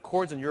habits, and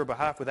records on your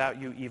behalf without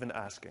you even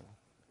asking.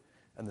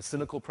 And the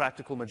cynical,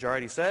 practical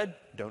majority said,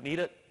 don't need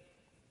it,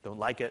 don't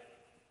like it,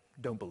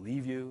 don't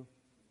believe you,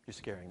 you're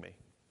scaring me.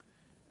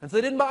 And so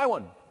they didn't buy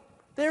one.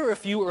 There were a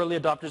few early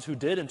adopters who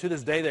did, and to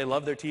this day they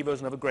love their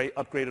TiVos and have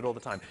upgraded all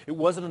the time. It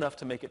wasn't enough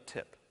to make it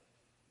tip.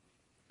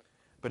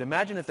 But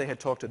imagine if they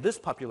had talked to this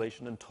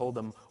population and told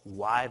them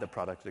why the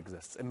product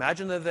exists.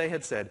 Imagine that they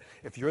had said,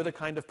 if you're the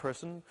kind of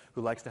person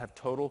who likes to have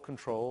total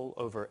control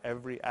over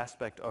every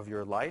aspect of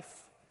your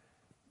life,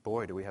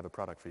 boy, do we have a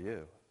product for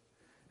you.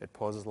 It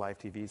pauses live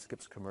TV,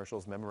 skips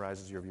commercials,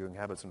 memorizes your viewing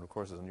habits, and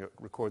records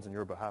on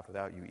your behalf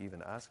without you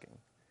even asking.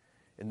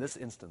 In this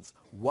instance,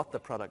 what the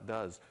product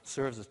does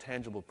serves as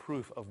tangible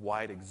proof of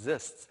why it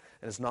exists,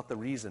 and is not the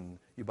reason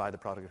you buy the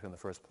product in the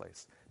first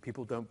place.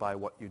 People don't buy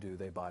what you do,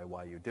 they buy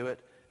why you do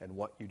it, and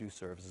what you do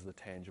serves as the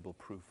tangible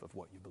proof of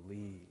what you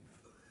believe.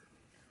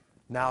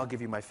 Now I'll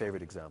give you my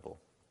favorite example.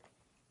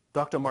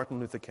 Dr. Martin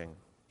Luther King.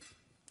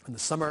 In the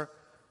summer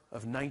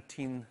of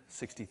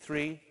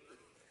 1963,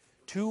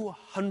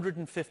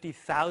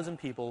 250,000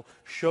 people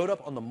showed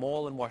up on the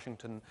Mall in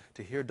Washington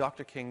to hear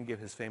Dr. King give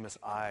his famous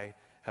I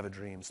Have a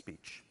Dream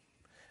speech.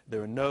 There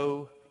were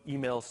no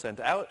emails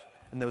sent out,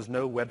 and there was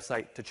no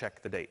website to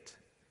check the date.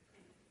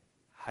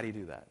 How do you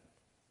do that?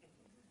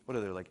 What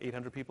are there, like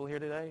 800 people here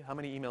today? How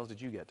many emails did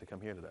you get to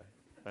come here today?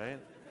 Right?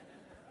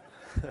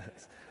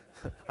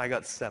 I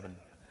got 7.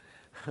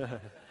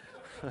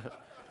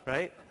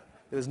 Right?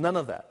 There was none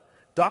of that.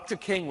 Dr.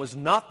 King was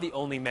not the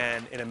only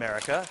man in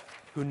America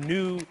who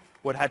knew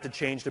what had to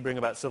change to bring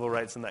about civil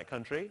rights in that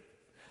country.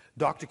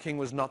 Dr. King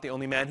was not the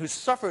only man who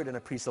suffered in a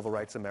pre-civil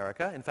rights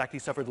America. In fact, he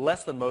suffered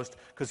less than most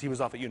because he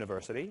was off at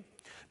university.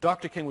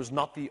 Dr. King was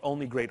not the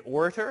only great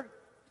orator.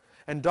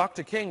 And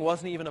Dr. King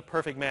wasn't even a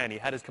perfect man. He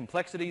had his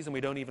complexities, and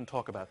we don't even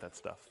talk about that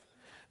stuff.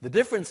 The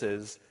difference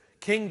is,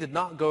 King did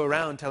not go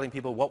around telling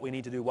people what we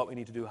need to do,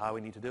 how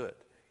we need to do it.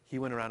 He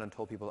went around and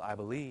told people, I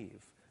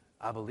believe,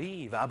 I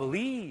believe, I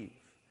believe.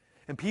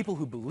 And people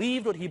who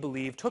believed what he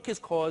believed took his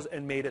cause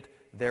and made it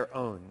their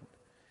own.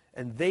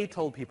 And they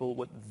told people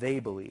what they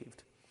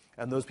believed.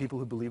 And those people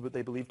who believed what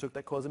they believed took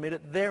that cause and made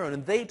it their own.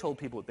 And they told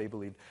people what they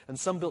believed. And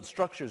some built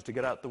structures to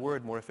get out the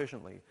word more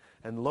efficiently.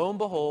 And lo and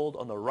behold,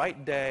 on the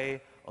right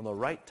day, on the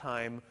right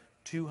time,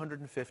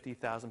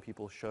 250,000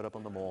 people showed up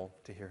on the Mall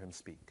to hear him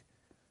speak.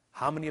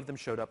 How many of them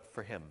showed up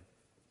for him?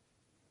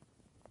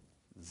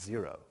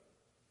 0.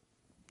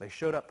 They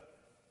showed up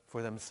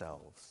for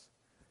themselves.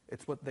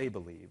 It's what they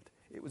believed.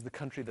 It was the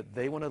country that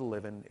they wanted to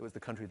live in. It was the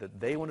country that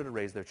they wanted to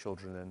raise their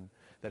children in,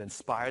 that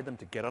inspired them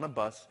to get on a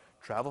bus,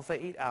 travel for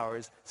 8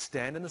 hours,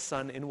 stand in the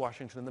sun in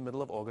Washington in the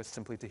middle of August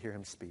simply to hear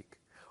him speak.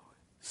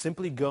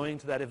 Simply going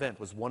to that event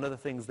was one of the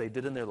things they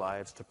did in their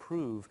lives to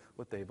prove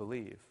what they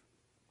believe.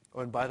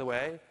 Oh, and by the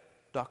way,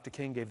 Dr.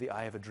 King gave the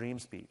I Have a Dream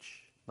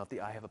speech, not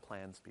the I Have a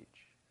Plan speech.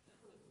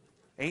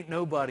 Ain't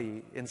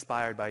nobody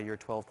inspired by your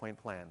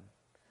 12-point plan.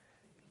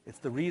 It's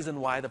the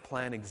reason why the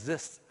plan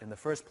exists in the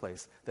first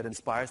place that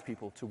inspires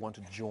people to want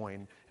to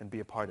join and be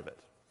a part of it.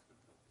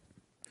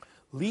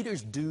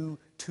 Leaders do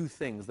 2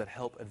 things that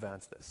help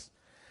advance this.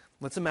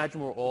 Let's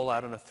imagine we're all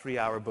out on a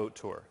 3-hour boat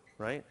tour,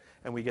 right?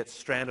 And we get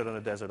stranded on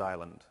a desert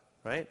island,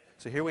 right?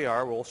 So here we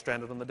are, we're all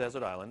stranded on the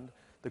desert island.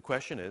 The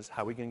question is,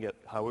 how are we going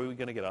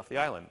to get off the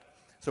island?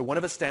 So one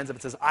of us stands up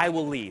and says, I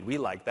will lead. We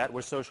like that.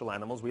 We're social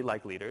animals. We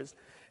like leaders.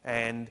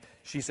 And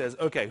she says,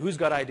 okay, who's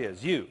got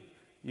ideas? You.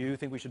 You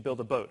think we should build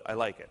a boat? I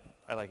like it.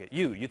 I like it.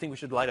 You think we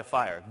should light a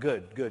fire?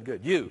 Good, good,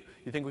 good. You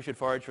think we should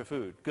forage for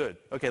food? Good.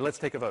 Okay, let's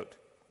take a vote.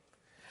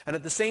 And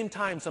at the same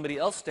time, somebody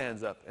else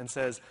stands up and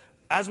says,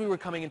 as we were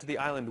coming into the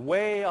island,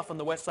 way off on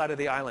the west side of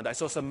the island, I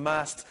saw some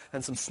masts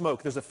and some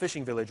smoke. There's a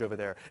fishing village over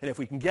there. And if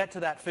we can get to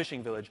that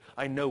fishing village,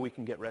 I know we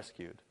can get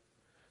rescued.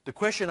 The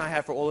question I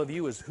have for all of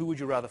you is, who would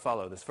you rather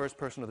follow, this first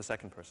person or the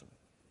second person?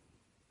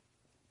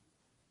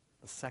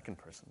 The second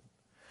person.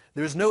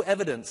 There is no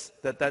evidence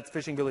that that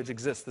fishing village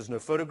exists. There's no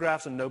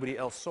photographs and nobody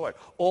else saw it.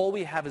 All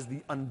we have is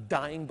the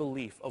undying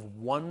belief of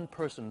one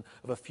person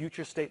of a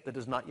future state that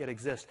does not yet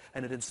exist,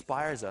 and it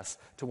inspires us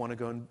to want to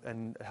go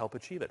and help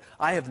achieve it.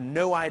 I have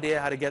no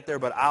idea how to get there,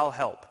 but I'll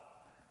help.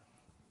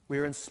 We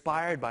are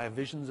inspired by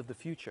visions of the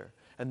future.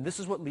 And this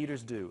is what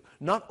leaders do.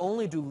 Not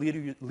only do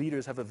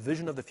leaders have a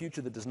vision of the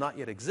future that does not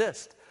yet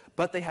exist,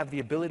 but they have the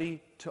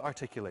ability to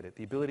articulate it,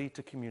 the ability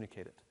to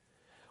communicate it.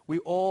 We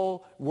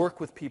all work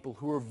with people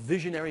who are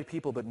visionary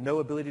people but no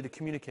ability to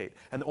communicate.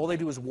 And all they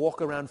do is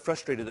walk around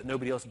frustrated that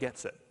nobody else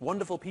gets it.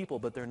 Wonderful people,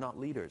 but they're not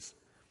leaders.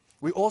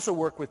 We also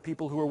work with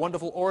people who are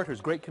wonderful orators,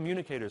 great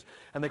communicators,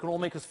 and they can all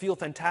make us feel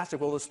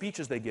fantastic with all the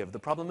speeches they give. The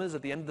problem is,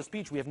 at the end of the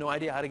speech, we have no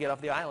idea how to get off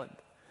the island.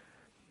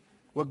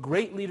 What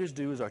great leaders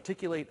do is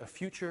articulate a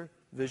future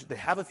vision. They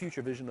have a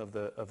future vision of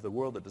the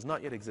world that does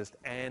not yet exist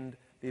and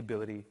the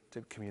ability to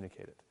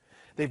communicate it.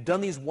 They've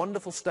done these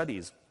wonderful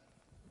studies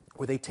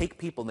where they take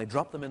people and they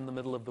drop them in the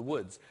middle of the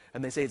woods,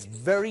 and they say it's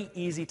very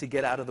easy to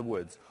get out of the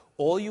woods.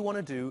 All you want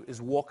to do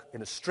is walk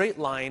in a straight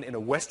line in a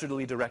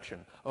westerly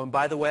direction. Oh, and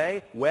by the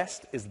way,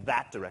 west is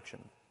that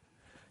direction.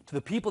 To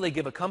the people they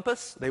give a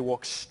compass, they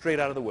walk straight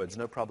out of the woods,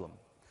 no problem.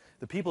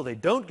 The people they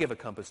don't give a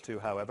compass to,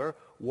 however,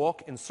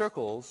 walk in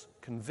circles,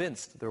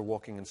 convinced they're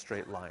walking in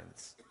straight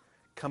lines.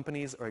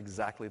 Companies are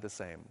exactly the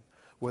same.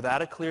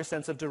 Without a clear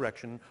sense of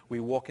direction, we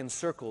walk in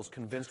circles,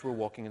 convinced we're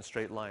walking in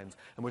straight lines.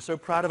 And we're so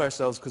proud of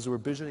ourselves because we're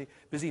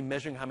busy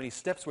measuring how many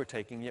steps we're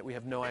taking, yet we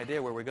have no idea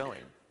where we're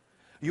going.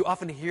 You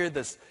often hear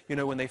this,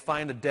 when they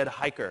find a dead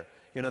hiker.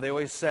 They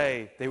always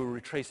say they were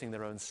retracing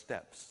their own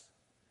steps.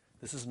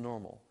 This is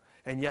normal.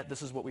 And yet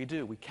this is what we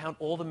do. We count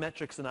all the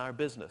metrics in our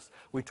business.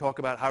 We talk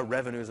about our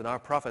revenues and our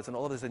profits and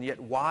all of this, and yet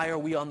why are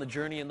we on the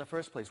journey in the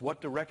first place?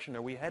 What direction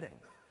are we heading?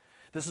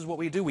 This is what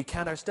we do. We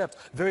count our steps.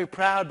 Very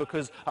proud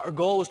because our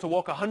goal was to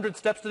walk 100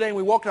 steps today, and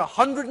we walked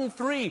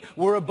 103.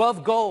 We're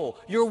above goal.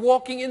 You're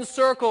walking in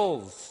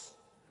circles.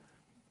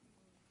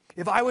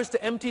 If I was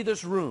to empty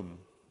this room,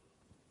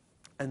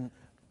 and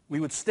we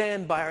would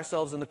stand by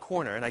ourselves in the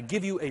corner, and I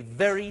give you a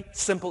very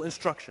simple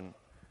instruction.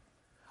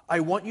 I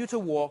want you to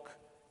walk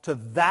to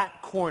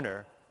that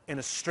corner in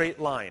a straight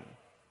line.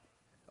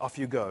 Off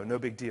you go, no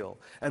big deal.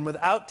 And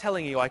without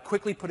telling you, I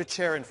quickly put a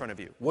chair in front of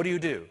you. What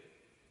do?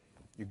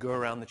 You go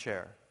around the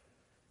chair.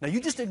 Now,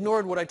 you just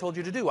ignored what I told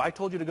you to do. I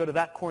told you to go to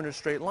that corner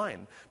straight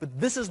line. But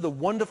this is the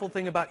wonderful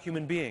thing about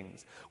human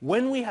beings.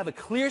 When we have a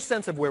clear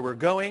sense of where we're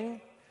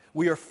going,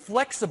 we are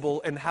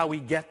flexible in how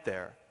we get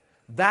there.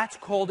 That's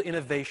called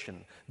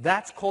innovation.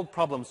 That's called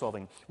problem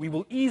solving. We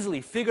will easily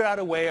figure out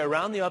a way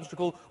around the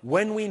obstacle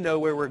when we know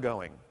where we're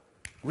going.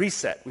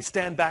 Reset. We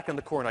stand back in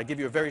the corner. I give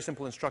you a very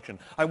simple instruction.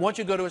 I want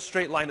you to go to a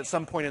straight line at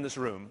some point in this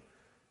room.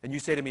 And you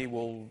say to me,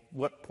 well,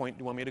 what point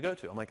do you want me to go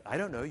to? I'm like, I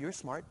don't know. You're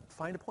smart.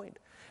 Find a point.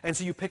 And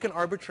so you pick an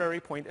arbitrary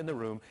point in the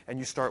room, and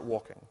you start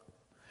walking.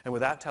 And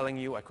without telling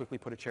you, I quickly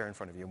put a chair in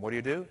front of you. And what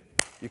do?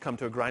 You come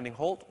to a grinding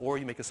halt, or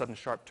you make a sudden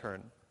sharp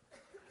turn.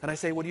 And I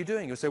say, what are you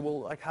doing? You say,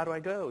 well, how do I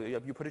go?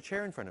 You put a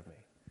chair in front of me.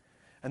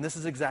 And this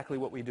is exactly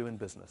what we do in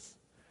business,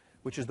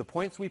 which is the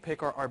points we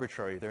pick are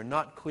arbitrary. They're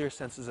not clear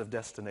senses of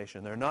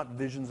destination. They're not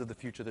visions of the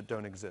future that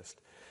don't exist.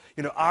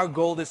 Our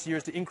goal this year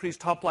is to increase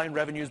top-line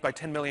revenues by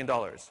 $10 million.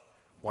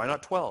 Why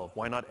not 12?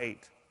 Why not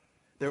 8?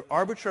 They're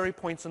arbitrary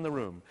points in the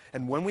room.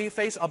 And when we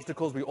face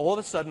obstacles, all of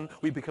a sudden,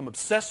 we become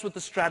obsessed with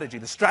the strategy.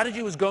 The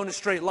strategy was going a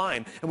straight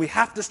line, and we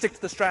have to stick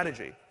to the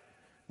strategy.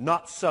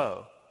 Not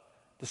so.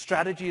 The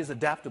strategy is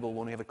adaptable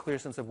when we have a clear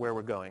sense of where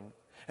we're going.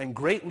 And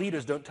great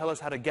leaders don't tell us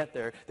how to get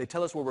there. They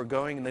tell us where we're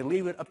going, and they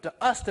leave it up to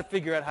us to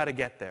figure out how to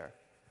get there.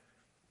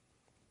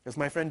 As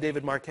my friend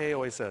David Marquet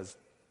always says,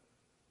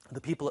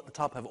 the people at the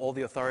top have all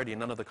the authority and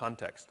none of the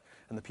context.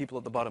 And the people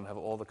at the bottom have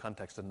all the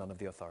context and none of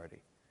the authority.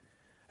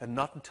 And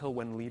not until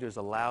when leaders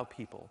allow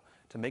people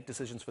to make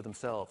decisions for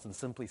themselves and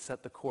simply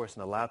set the course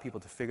and allow people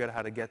to figure out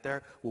how to get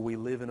there will we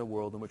live in a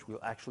world in which we'll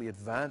actually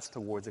advance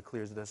towards a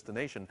clear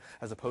destination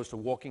as opposed to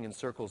walking in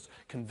circles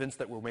convinced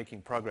that we're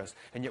making progress.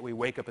 And yet we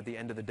wake up at the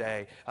end of the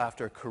day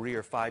after a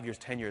career, 5 years,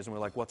 10 years, and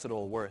we're like, what's it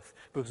all worth?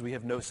 Because we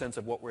have no sense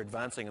of what we're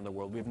advancing in the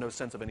world. We have no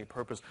sense of any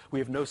purpose. We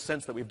have no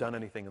sense that we've done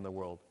anything in the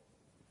world.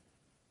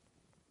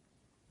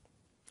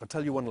 I'll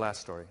tell you one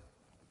last story.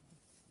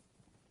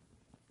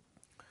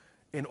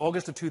 In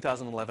August of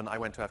 2011, I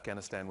went to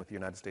Afghanistan with the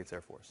United States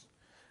Air Force.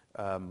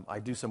 I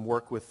do some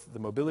work with the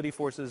mobility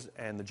forces,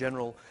 and the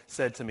general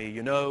said to me,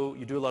 you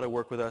do a lot of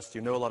work with us,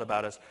 you know a lot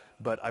about us,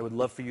 but I would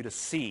love for you to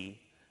see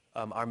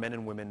our men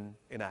and women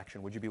in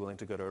action. Would you be willing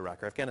to go to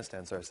Iraq or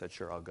Afghanistan? So I said,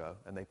 sure, I'll go.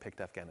 And they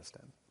picked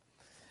Afghanistan.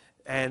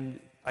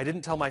 And I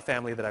didn't tell my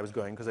family that I was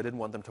going because I didn't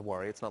want them to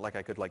worry. It's not like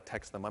I could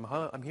text them,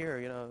 I'm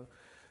here,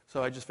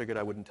 So I just figured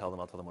I wouldn't tell them.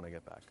 I'll tell them when I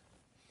get back.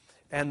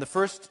 And the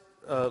first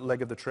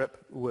leg of the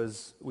trip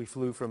was we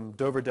flew from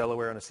Dover,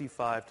 Delaware on a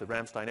C-5 to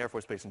Ramstein Air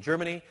Force Base in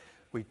Germany.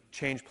 We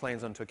changed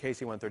planes onto a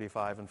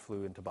KC-135 and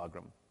flew into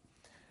Bagram.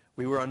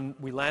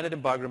 We landed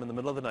in Bagram in the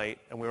middle of the night,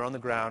 and we were on the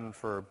ground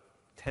for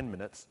 10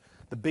 minutes.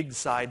 The big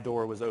side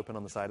door was open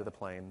on the side of the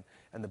plane,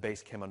 and the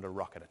base came under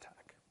rocket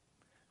attack.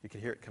 You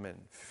could hear it come in.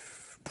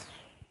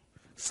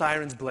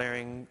 Sirens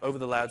blaring, over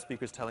the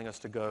loudspeakers telling us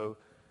to go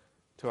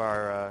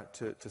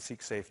to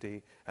seek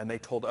safety, and they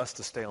told us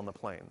to stay on the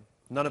plane.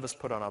 None of us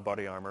put on our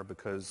body armor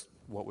because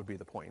what would be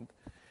the point?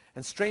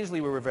 And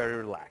strangely, we were very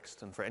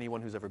relaxed. And for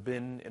anyone who's ever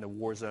been in a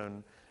war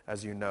zone,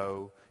 as you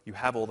know, you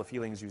have all the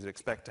feelings you'd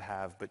expect to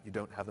have, but you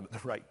don't have them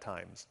at the right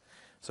times.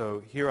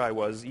 So here I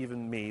was,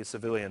 even me,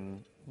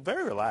 civilian,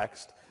 very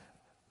relaxed,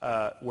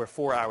 where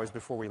 4 hours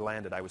before we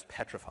landed, I was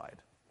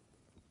petrified.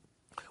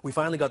 We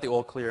finally got the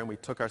all clear, and we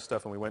took our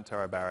stuff and we went to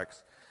our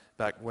barracks,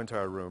 went to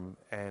our room,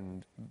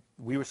 and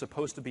we were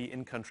supposed to be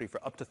in country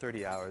for up to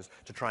 30 hours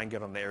to try and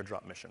get on the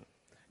airdrop mission.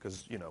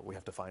 Because, we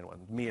have to find one.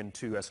 Me and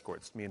 2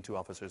 escorts, me and 2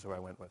 officers who I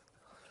went with.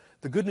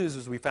 The good news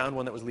is we found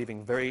one that was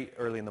leaving very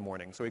early in the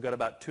morning. So we got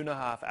about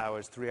 2.5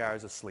 hours, 3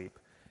 hours of sleep,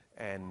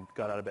 and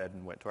got out of bed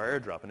and went to our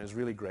airdrop. And it was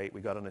really great.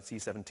 We got on a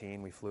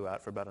C-17. We flew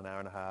out for about an hour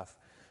and a half,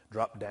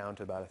 dropped down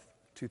to about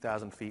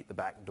 2,000 feet, the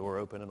back door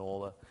open, and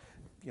all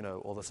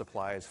the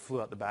supplies, flew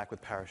out the back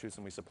with parachutes,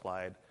 and we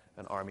supplied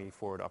an Army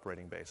forward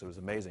operating base. It was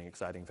amazing,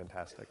 exciting,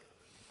 fantastic.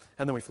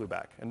 And then we flew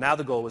back. And now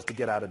the goal was to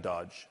get out of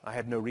Dodge. I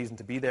had no reason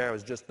to be there. I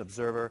was just an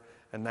observer.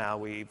 And now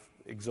we've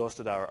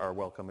exhausted our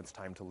welcome. It's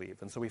time to leave.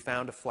 And so we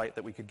found a flight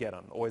that we could get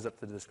on, always up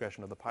to the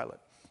discretion of the pilot,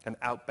 an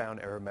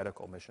outbound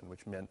aeromedical mission,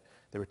 which meant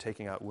they were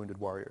taking out wounded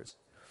warriors.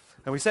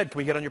 And we said, can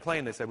we get on your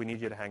plane? They said, we need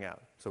you to hang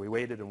out. So we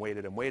waited and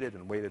waited and waited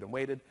and waited and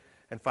waited.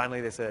 And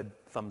finally they said,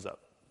 thumbs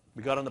up.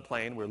 We got on the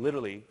plane. We're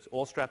literally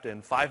all strapped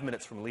in, 5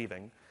 minutes from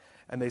leaving.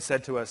 And they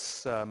said to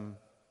us,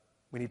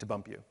 we need to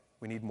bump you.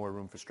 We need more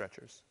room for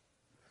stretchers.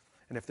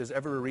 And if there's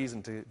ever a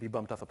reason to be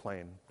bumped off a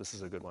plane, this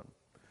is a good one.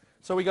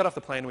 So we got off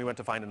the plane and we went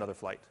to find another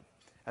flight.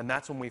 And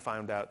that's when we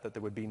found out that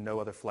there would be no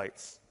other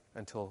flights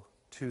until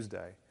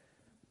Tuesday.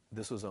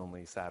 This was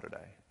only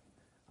Saturday.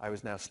 I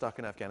was now stuck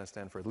in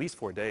Afghanistan for at least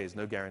 4 days,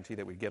 no guarantee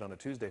that we'd get on a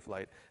Tuesday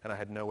flight, and I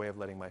had no way of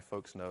letting my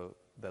folks know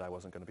that I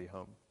wasn't going to be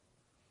home.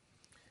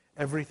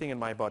 Everything in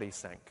my body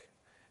sank.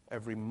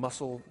 Every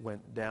muscle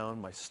went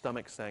down, my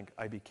stomach sank.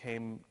 I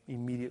became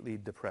immediately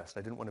depressed.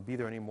 I didn't want to be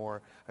there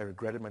anymore. I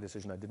regretted my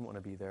decision. I didn't want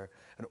to be there.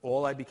 And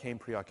all I became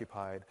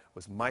preoccupied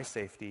was my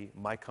safety,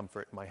 my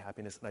comfort, my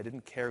happiness, and I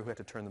didn't care who had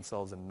to turn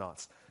themselves in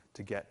knots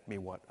to get me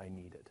what I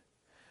needed.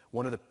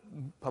 One of the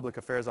public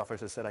affairs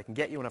officers said, I can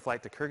get you on a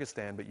flight to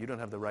Kyrgyzstan, but you don't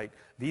have the right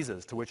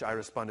visas, to which I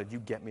responded, you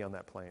get me on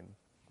that plane.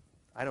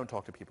 I don't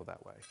talk to people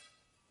that way.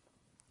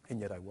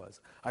 And yet I was.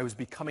 I was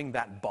becoming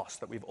that boss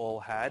that we've all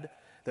had,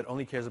 that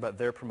only cares about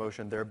their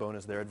promotion, their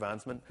bonus, their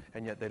advancement,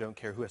 and yet they don't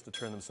care who has to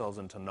turn themselves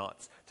into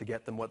knots to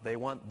get them what they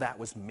want. That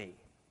was me.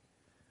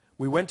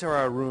 We went to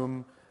our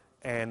room,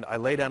 and I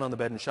lay down on the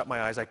bed and shut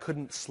my eyes. I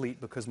couldn't sleep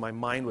because my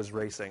mind was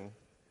racing,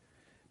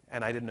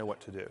 and I didn't know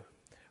what to do.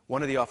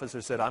 One of the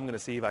officers said, I'm going to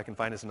see if I can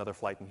find us another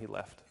flight, and he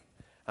left.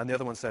 And the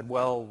other one said,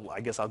 well,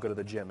 I guess I'll go to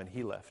the gym, and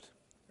he left.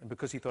 And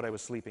because he thought I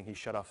was sleeping, he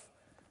shut off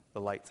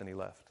the lights, and he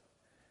left.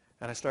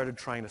 And I started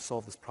trying to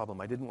solve this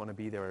problem. I didn't want to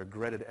be there. I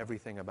regretted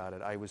everything about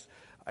it. I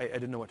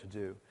didn't know what to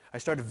do. I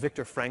started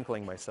Viktor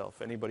Frankling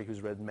myself. Anybody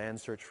who's read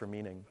Man's Search for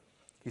Meaning.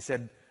 He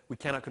said, we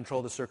cannot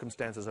control the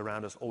circumstances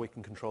around us. All we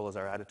can control is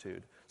our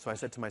attitude. So I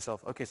said to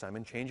myself, okay,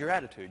 Simon, change your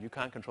attitude. You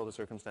can't control the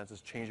circumstances.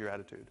 Change your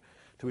attitude.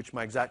 To which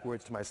my exact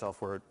words to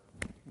myself were,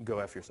 go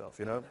F yourself,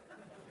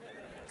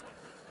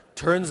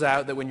 Turns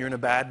out that when you're in a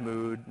bad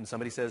mood and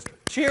somebody says,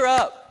 cheer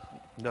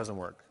up, it doesn't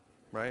work,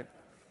 right?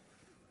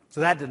 So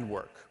that didn't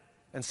work.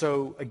 And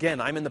so, again,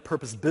 I'm in the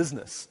purpose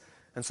business.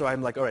 And so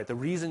I'm like, all right, the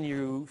reason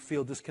you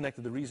feel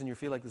disconnected, the reason you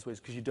feel like this way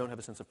is because you don't have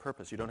a sense of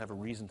purpose. You don't have a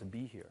reason to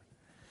be here.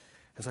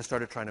 And so I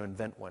started trying to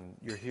invent one.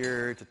 You're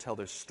here to tell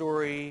their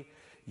story.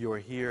 You're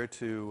here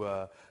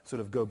to sort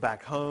of go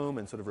back home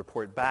and sort of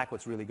report back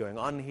what's really going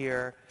on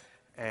here.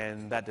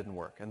 And that didn't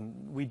work.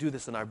 And we do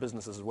this in our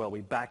businesses as well. We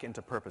back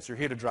into purpose. You're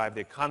here to drive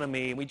the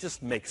economy. We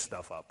just make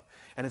stuff up.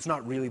 And it's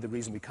not really the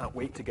reason we can't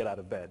wait to get out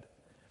of bed.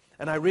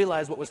 And I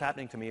realized what was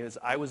happening to me is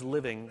I was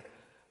living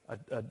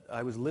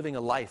a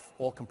life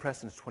all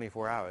compressed into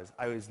 24 hours.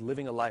 I was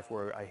living a life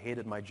where I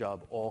hated my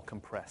job all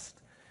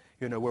compressed.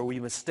 Where we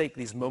mistake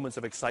these moments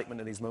of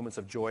excitement and these moments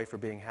of joy for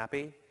being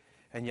happy,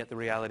 and yet the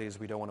reality is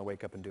we don't want to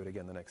wake up and do it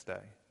again the next day.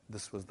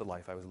 This was the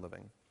life I was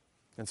living.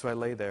 And so I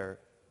lay there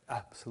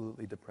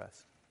absolutely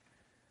depressed.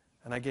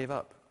 And I gave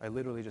up. I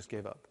literally just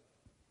gave up.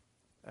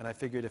 And I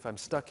figured if I'm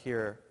stuck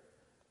here,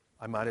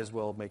 I might as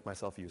well make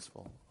myself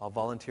useful. I'll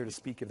volunteer to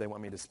speak if they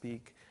want me to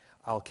speak.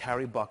 I'll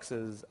carry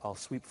boxes, I'll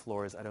sweep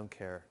floors, I don't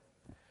care.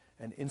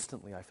 And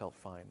instantly I felt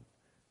fine.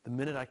 The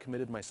minute I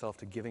committed myself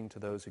to giving to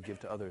those who give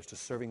to others, to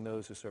serving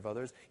those who serve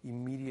others,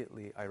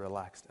 immediately I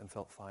relaxed and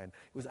felt fine.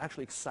 I was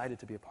actually excited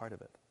to be a part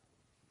of it.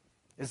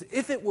 As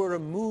if it were a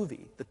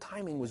movie. The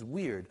timing was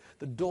weird.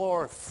 The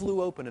door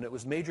flew open and it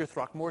was Major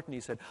Throckmorton.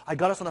 He said, I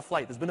got us on a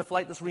flight. There's been a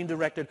flight that's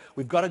redirected.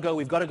 We've got to go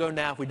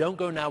now. If we don't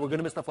go now, we're going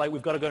to miss the flight.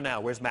 We've got to go now.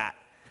 Where's Matt?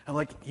 I'm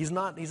like, he's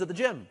not. He's at the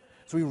gym.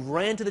 So we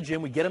ran to the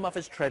gym, we get him off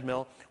his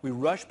treadmill, we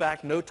rush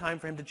back, no time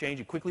for him to change,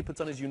 he quickly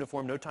puts on his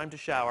uniform, no time to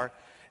shower,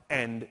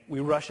 and we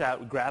rush out,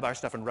 we grab our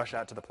stuff and rush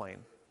out to the plane.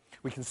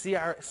 We can see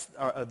our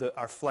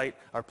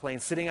plane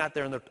sitting out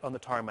there on the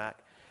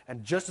tarmac,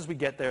 and just as we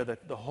get there,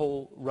 the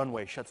whole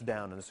runway shuts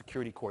down and the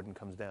security cordon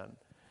comes down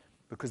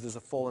because there's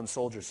a fallen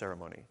soldier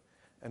ceremony.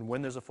 And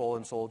when there's a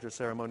fallen soldier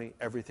ceremony,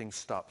 everything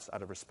stops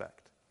out of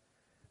respect.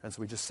 And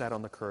so we just sat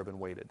on the curb and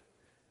waited.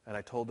 And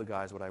I told the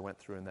guys what I went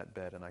through in that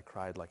bed, and I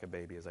cried like a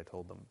baby as I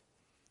told them.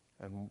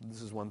 And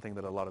this is one thing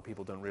that a lot of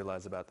people don't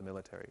realize about the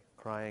military.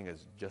 Crying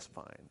is just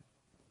fine.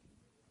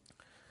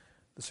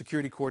 The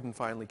security cordon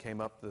finally came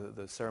up,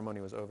 the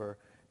ceremony was over,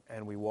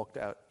 and we walked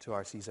out to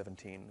our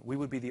C-17. We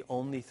would be the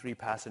only 3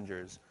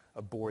 passengers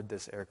aboard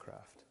this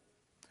aircraft.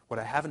 What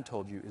I haven't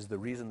told you is the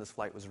reason this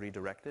flight was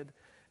redirected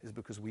is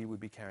because we would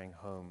be carrying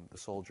home the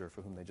soldier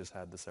for whom they just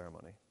had the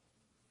ceremony.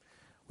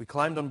 We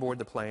climbed on board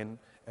the plane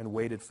and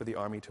waited for the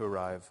Army to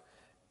arrive,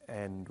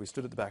 and we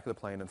stood at the back of the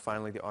plane, and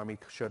finally the Army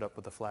showed up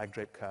with a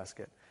flag-draped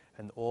casket,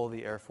 and all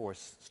the Air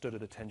Force stood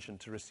at attention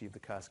to receive the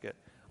casket.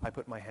 I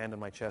put my hand on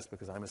my chest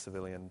because I'm a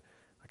civilian.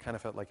 I kind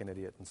of felt like an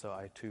idiot, and so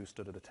I too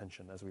stood at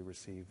attention as we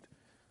received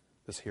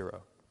this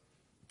hero.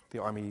 The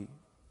Army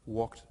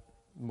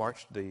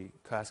marched the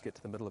casket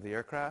to the middle of the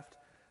aircraft,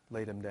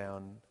 laid him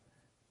down,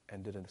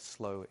 and did a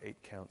slow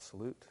 8-count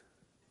salute.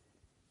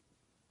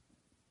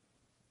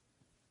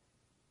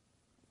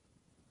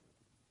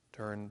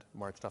 Turned,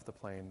 marched off the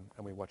plane,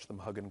 and we watched them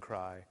hug and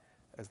cry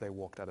as they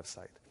walked out of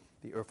sight.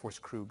 The Air Force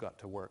crew got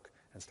to work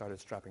and started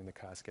strapping the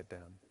casket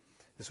down.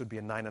 This would be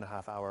a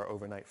 9.5-hour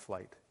overnight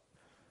flight.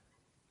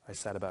 I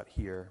sat about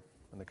here,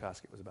 and the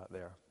casket was about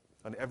there.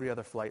 On every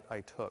other flight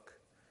I took,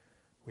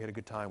 we had a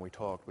good time, we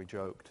talked, we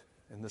joked.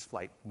 In this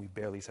flight, we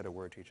barely said a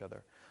word to each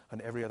other.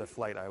 On every other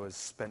flight, I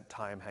spent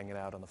time hanging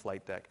out on the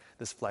flight deck.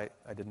 This flight,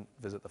 I didn't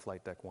visit the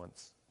flight deck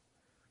once.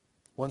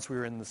 Once we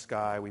were in the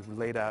sky, we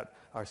laid out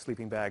our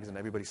sleeping bags, and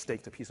everybody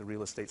staked a piece of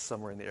real estate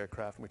somewhere in the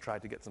aircraft, and we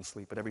tried to get some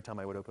sleep. But every time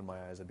I would open my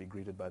eyes, I'd be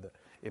greeted by the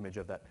image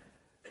of that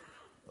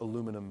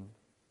aluminum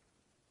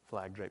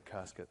flag-draped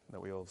casket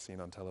that we all have seen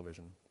on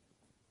television.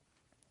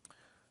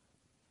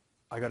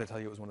 I got to tell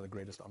you, it was one of the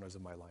greatest honors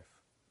of my life.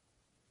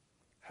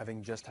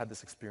 Having just had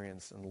this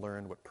experience and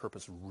learned what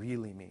purpose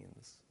really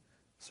means,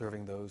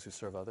 serving those who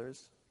serve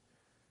others,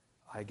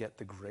 I get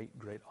the great,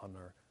 great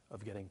honor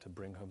of getting to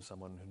bring home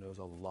someone who knows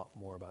a lot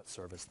more about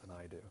service than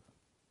I do.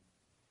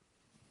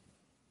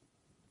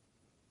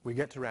 We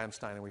get to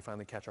Ramstein and we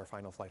finally catch our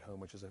final flight home,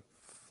 which is a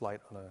flight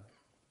on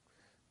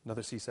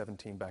another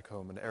C-17 back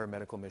home, an air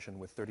medical mission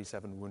with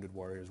 37 wounded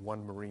warriors,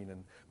 1 Marine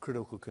in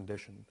critical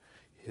condition.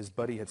 His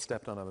buddy had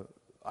stepped on a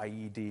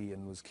IED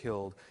and was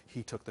killed.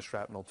 He took the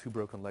shrapnel, 2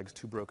 broken legs,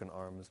 2 broken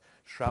arms,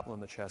 shrapnel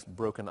in the chest,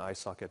 broken eye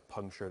socket,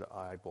 punctured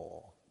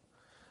eyeball.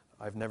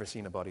 I've never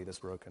seen a body this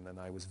broken, and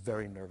I was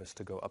very nervous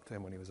to go up to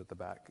him when he was at the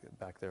back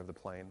there of the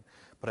plane.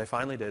 But I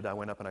finally did. I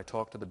went up and I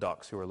talked to the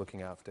docs who were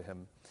looking after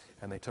him,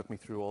 and they took me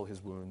through all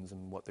his wounds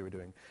and what they were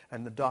doing.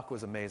 And the doc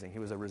was amazing. He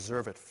was a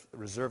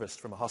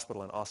reservist from a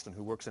hospital in Austin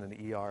who works in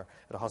an ER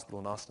at a hospital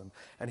in Austin.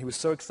 And he was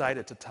so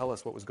excited to tell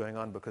us what was going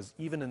on because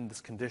even in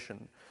this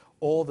condition,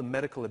 all the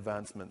medical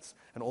advancements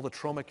and all the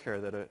trauma care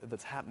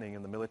that's happening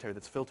in the military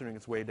that's filtering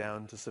its way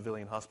down to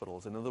civilian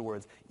hospitals. In other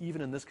words,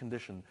 even in this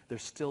condition, they're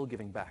still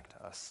giving back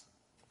to us.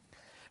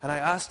 And I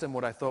asked him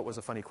what I thought was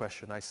a funny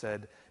question. I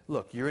said,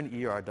 look, you're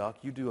an ER doc.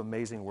 You do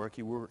amazing work.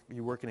 You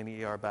work in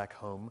an ER back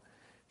home.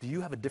 Do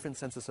you have a different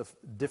sense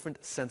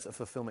of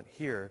fulfillment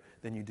here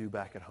than you do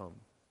back at home?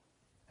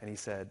 And he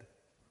said,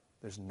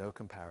 there's no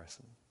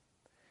comparison.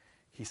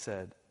 He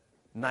said,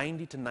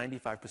 90 to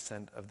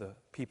 95% of the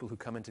people who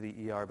come into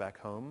the ER back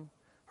home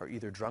are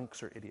either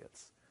drunks or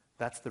idiots.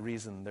 That's the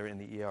reason they're in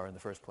the ER in the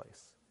first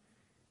place.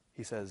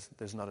 He says,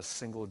 there's not a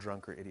single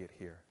drunk or idiot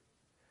here.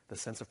 The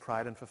sense of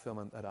pride and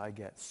fulfillment that I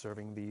get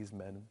serving these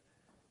men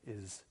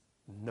is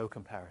no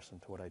comparison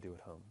to what I do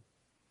at home.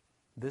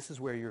 This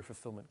is where your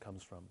fulfillment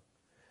comes from.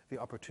 The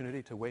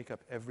opportunity to wake up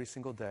every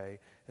single day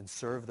and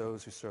serve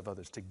those who serve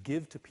others, to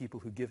give to people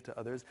who give to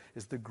others,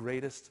 is the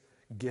greatest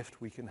gift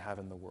we can have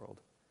in the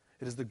world.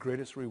 It is the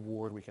greatest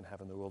reward we can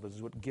have in the world. It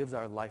is what gives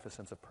our life a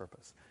sense of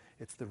purpose.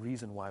 It's the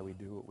reason why we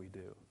do what we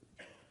do.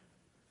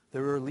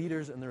 There are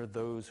leaders and there are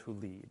those who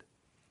lead.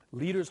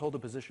 Leaders hold a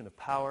position of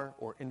power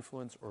or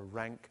influence or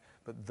rank,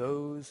 but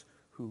those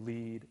who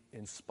lead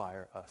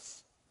inspire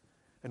us.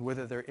 And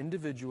whether they're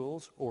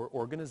individuals or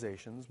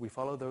organizations, we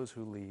follow those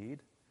who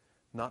lead,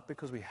 not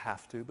because we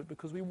have to, but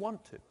because we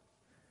want to.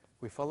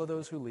 We follow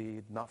those who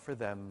lead, not for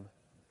them,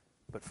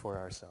 but for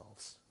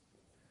ourselves.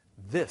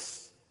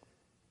 This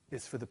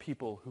is for the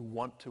people who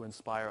want to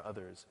inspire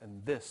others,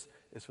 and this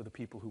is for the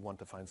people who want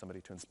to find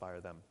somebody to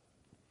inspire them.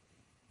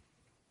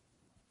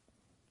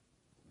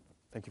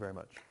 Thank you very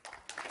much.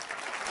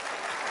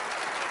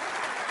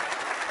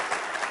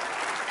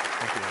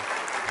 Thank you.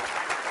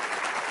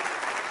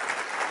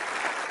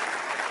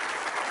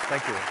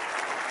 Thank you.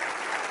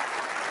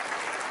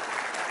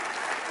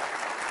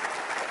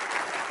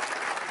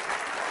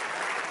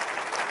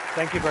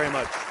 Thank you very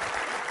much.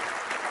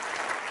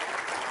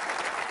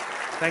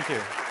 Thank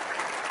you.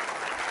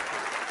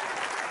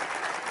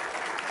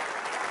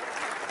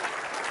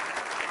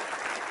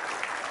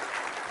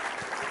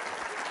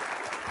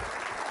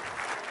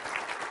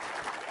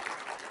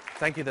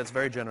 Thank you. That's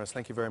very generous.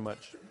 Thank you very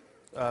much.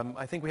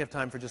 I think we have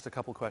time for just a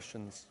couple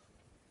questions,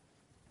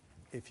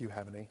 if you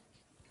have any.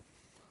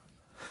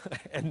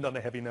 End on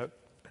a heavy note.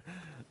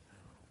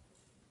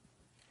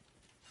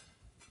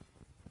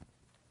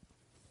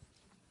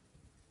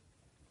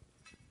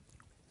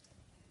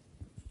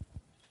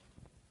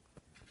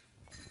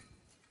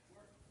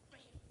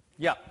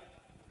 Yeah.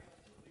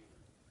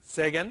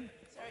 Say again?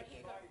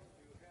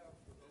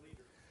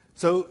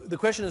 So the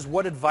question is,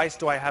 what advice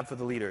do I have for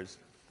the leaders?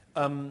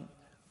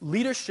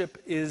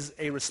 Leadership is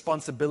a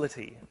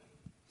responsibility.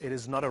 It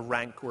is not a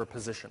rank or a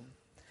position.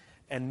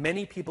 And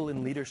many people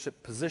in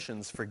leadership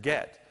positions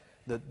forget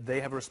that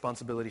they have a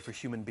responsibility for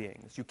human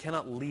beings. You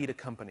cannot lead a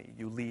company.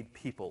 You lead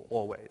people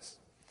always.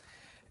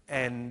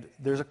 And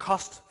there's a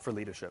cost for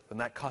leadership, and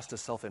that cost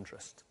is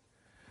self-interest.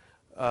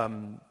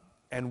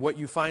 And what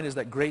you find is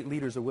that great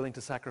leaders are willing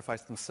to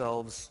sacrifice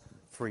themselves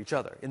for each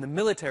other. In the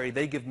military,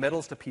 they give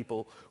medals to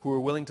people who are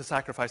willing to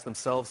sacrifice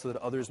themselves so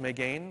that others may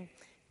gain.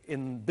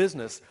 In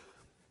business,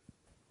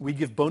 we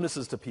give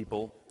bonuses to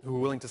people who are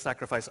willing to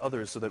sacrifice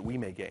others so that we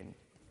may gain.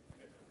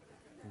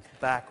 It's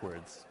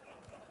backwards.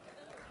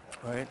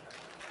 Right?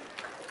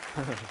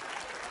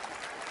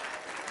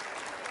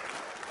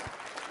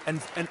 and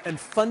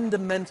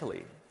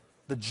fundamentally,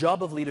 the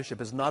job of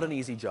leadership is not an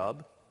easy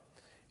job.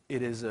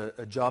 It is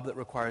a job that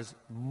requires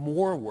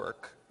more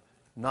work,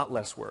 not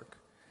less work.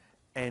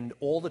 And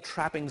all the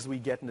trappings we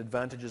get and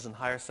advantages and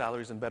higher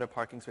salaries and better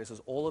parking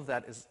spaces, all of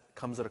that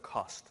comes at a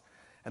cost.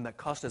 And that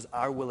cost is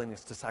our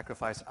willingness to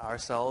sacrifice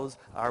ourselves,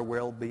 our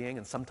well-being,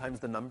 and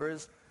sometimes the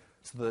numbers,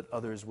 so that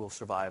others will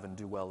survive and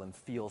do well and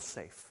feel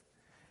safe.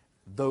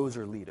 Those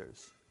are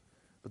leaders.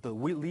 But the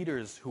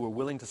leaders who are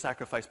willing to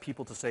sacrifice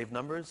people to save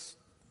numbers,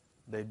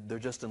 they're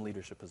just in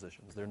leadership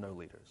positions. They're no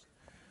leaders.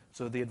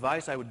 So the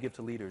advice I would give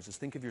to leaders is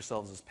think of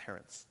yourselves as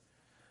parents,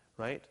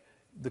 right?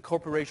 The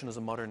corporation is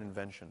a modern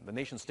invention. The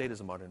nation state is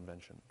a modern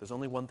invention. There's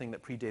only one thing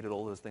that predated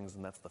all those things,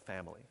 and that's the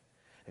family.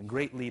 And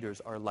great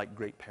leaders are like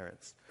great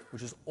parents,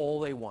 which is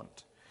all they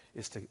want,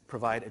 is to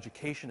provide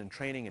education and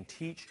training and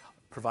teach,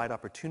 provide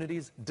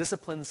opportunities,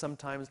 discipline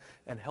sometimes,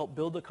 and help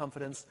build the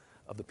confidence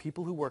of the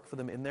people who work for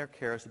them in their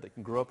care so they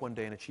can grow up one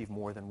day and achieve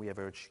more than we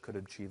ever could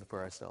achieve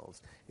for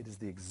ourselves. It is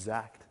the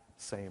exact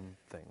same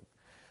thing.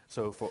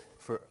 So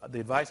for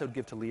the advice I would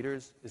give to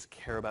leaders is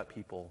care about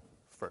people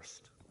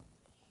first.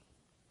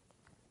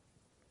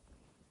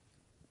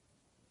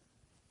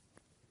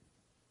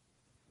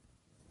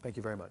 Thank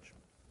you very much.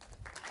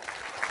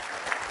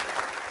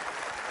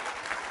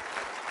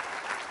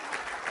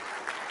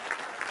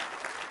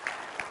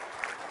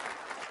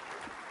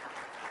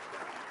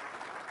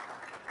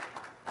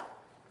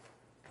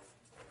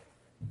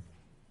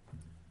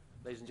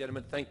 Ladies and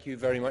gentlemen, thank you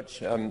very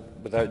much.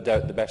 Without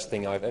doubt, the best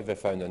thing I've ever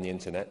found on the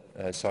internet,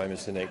 Simon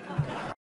Sinek.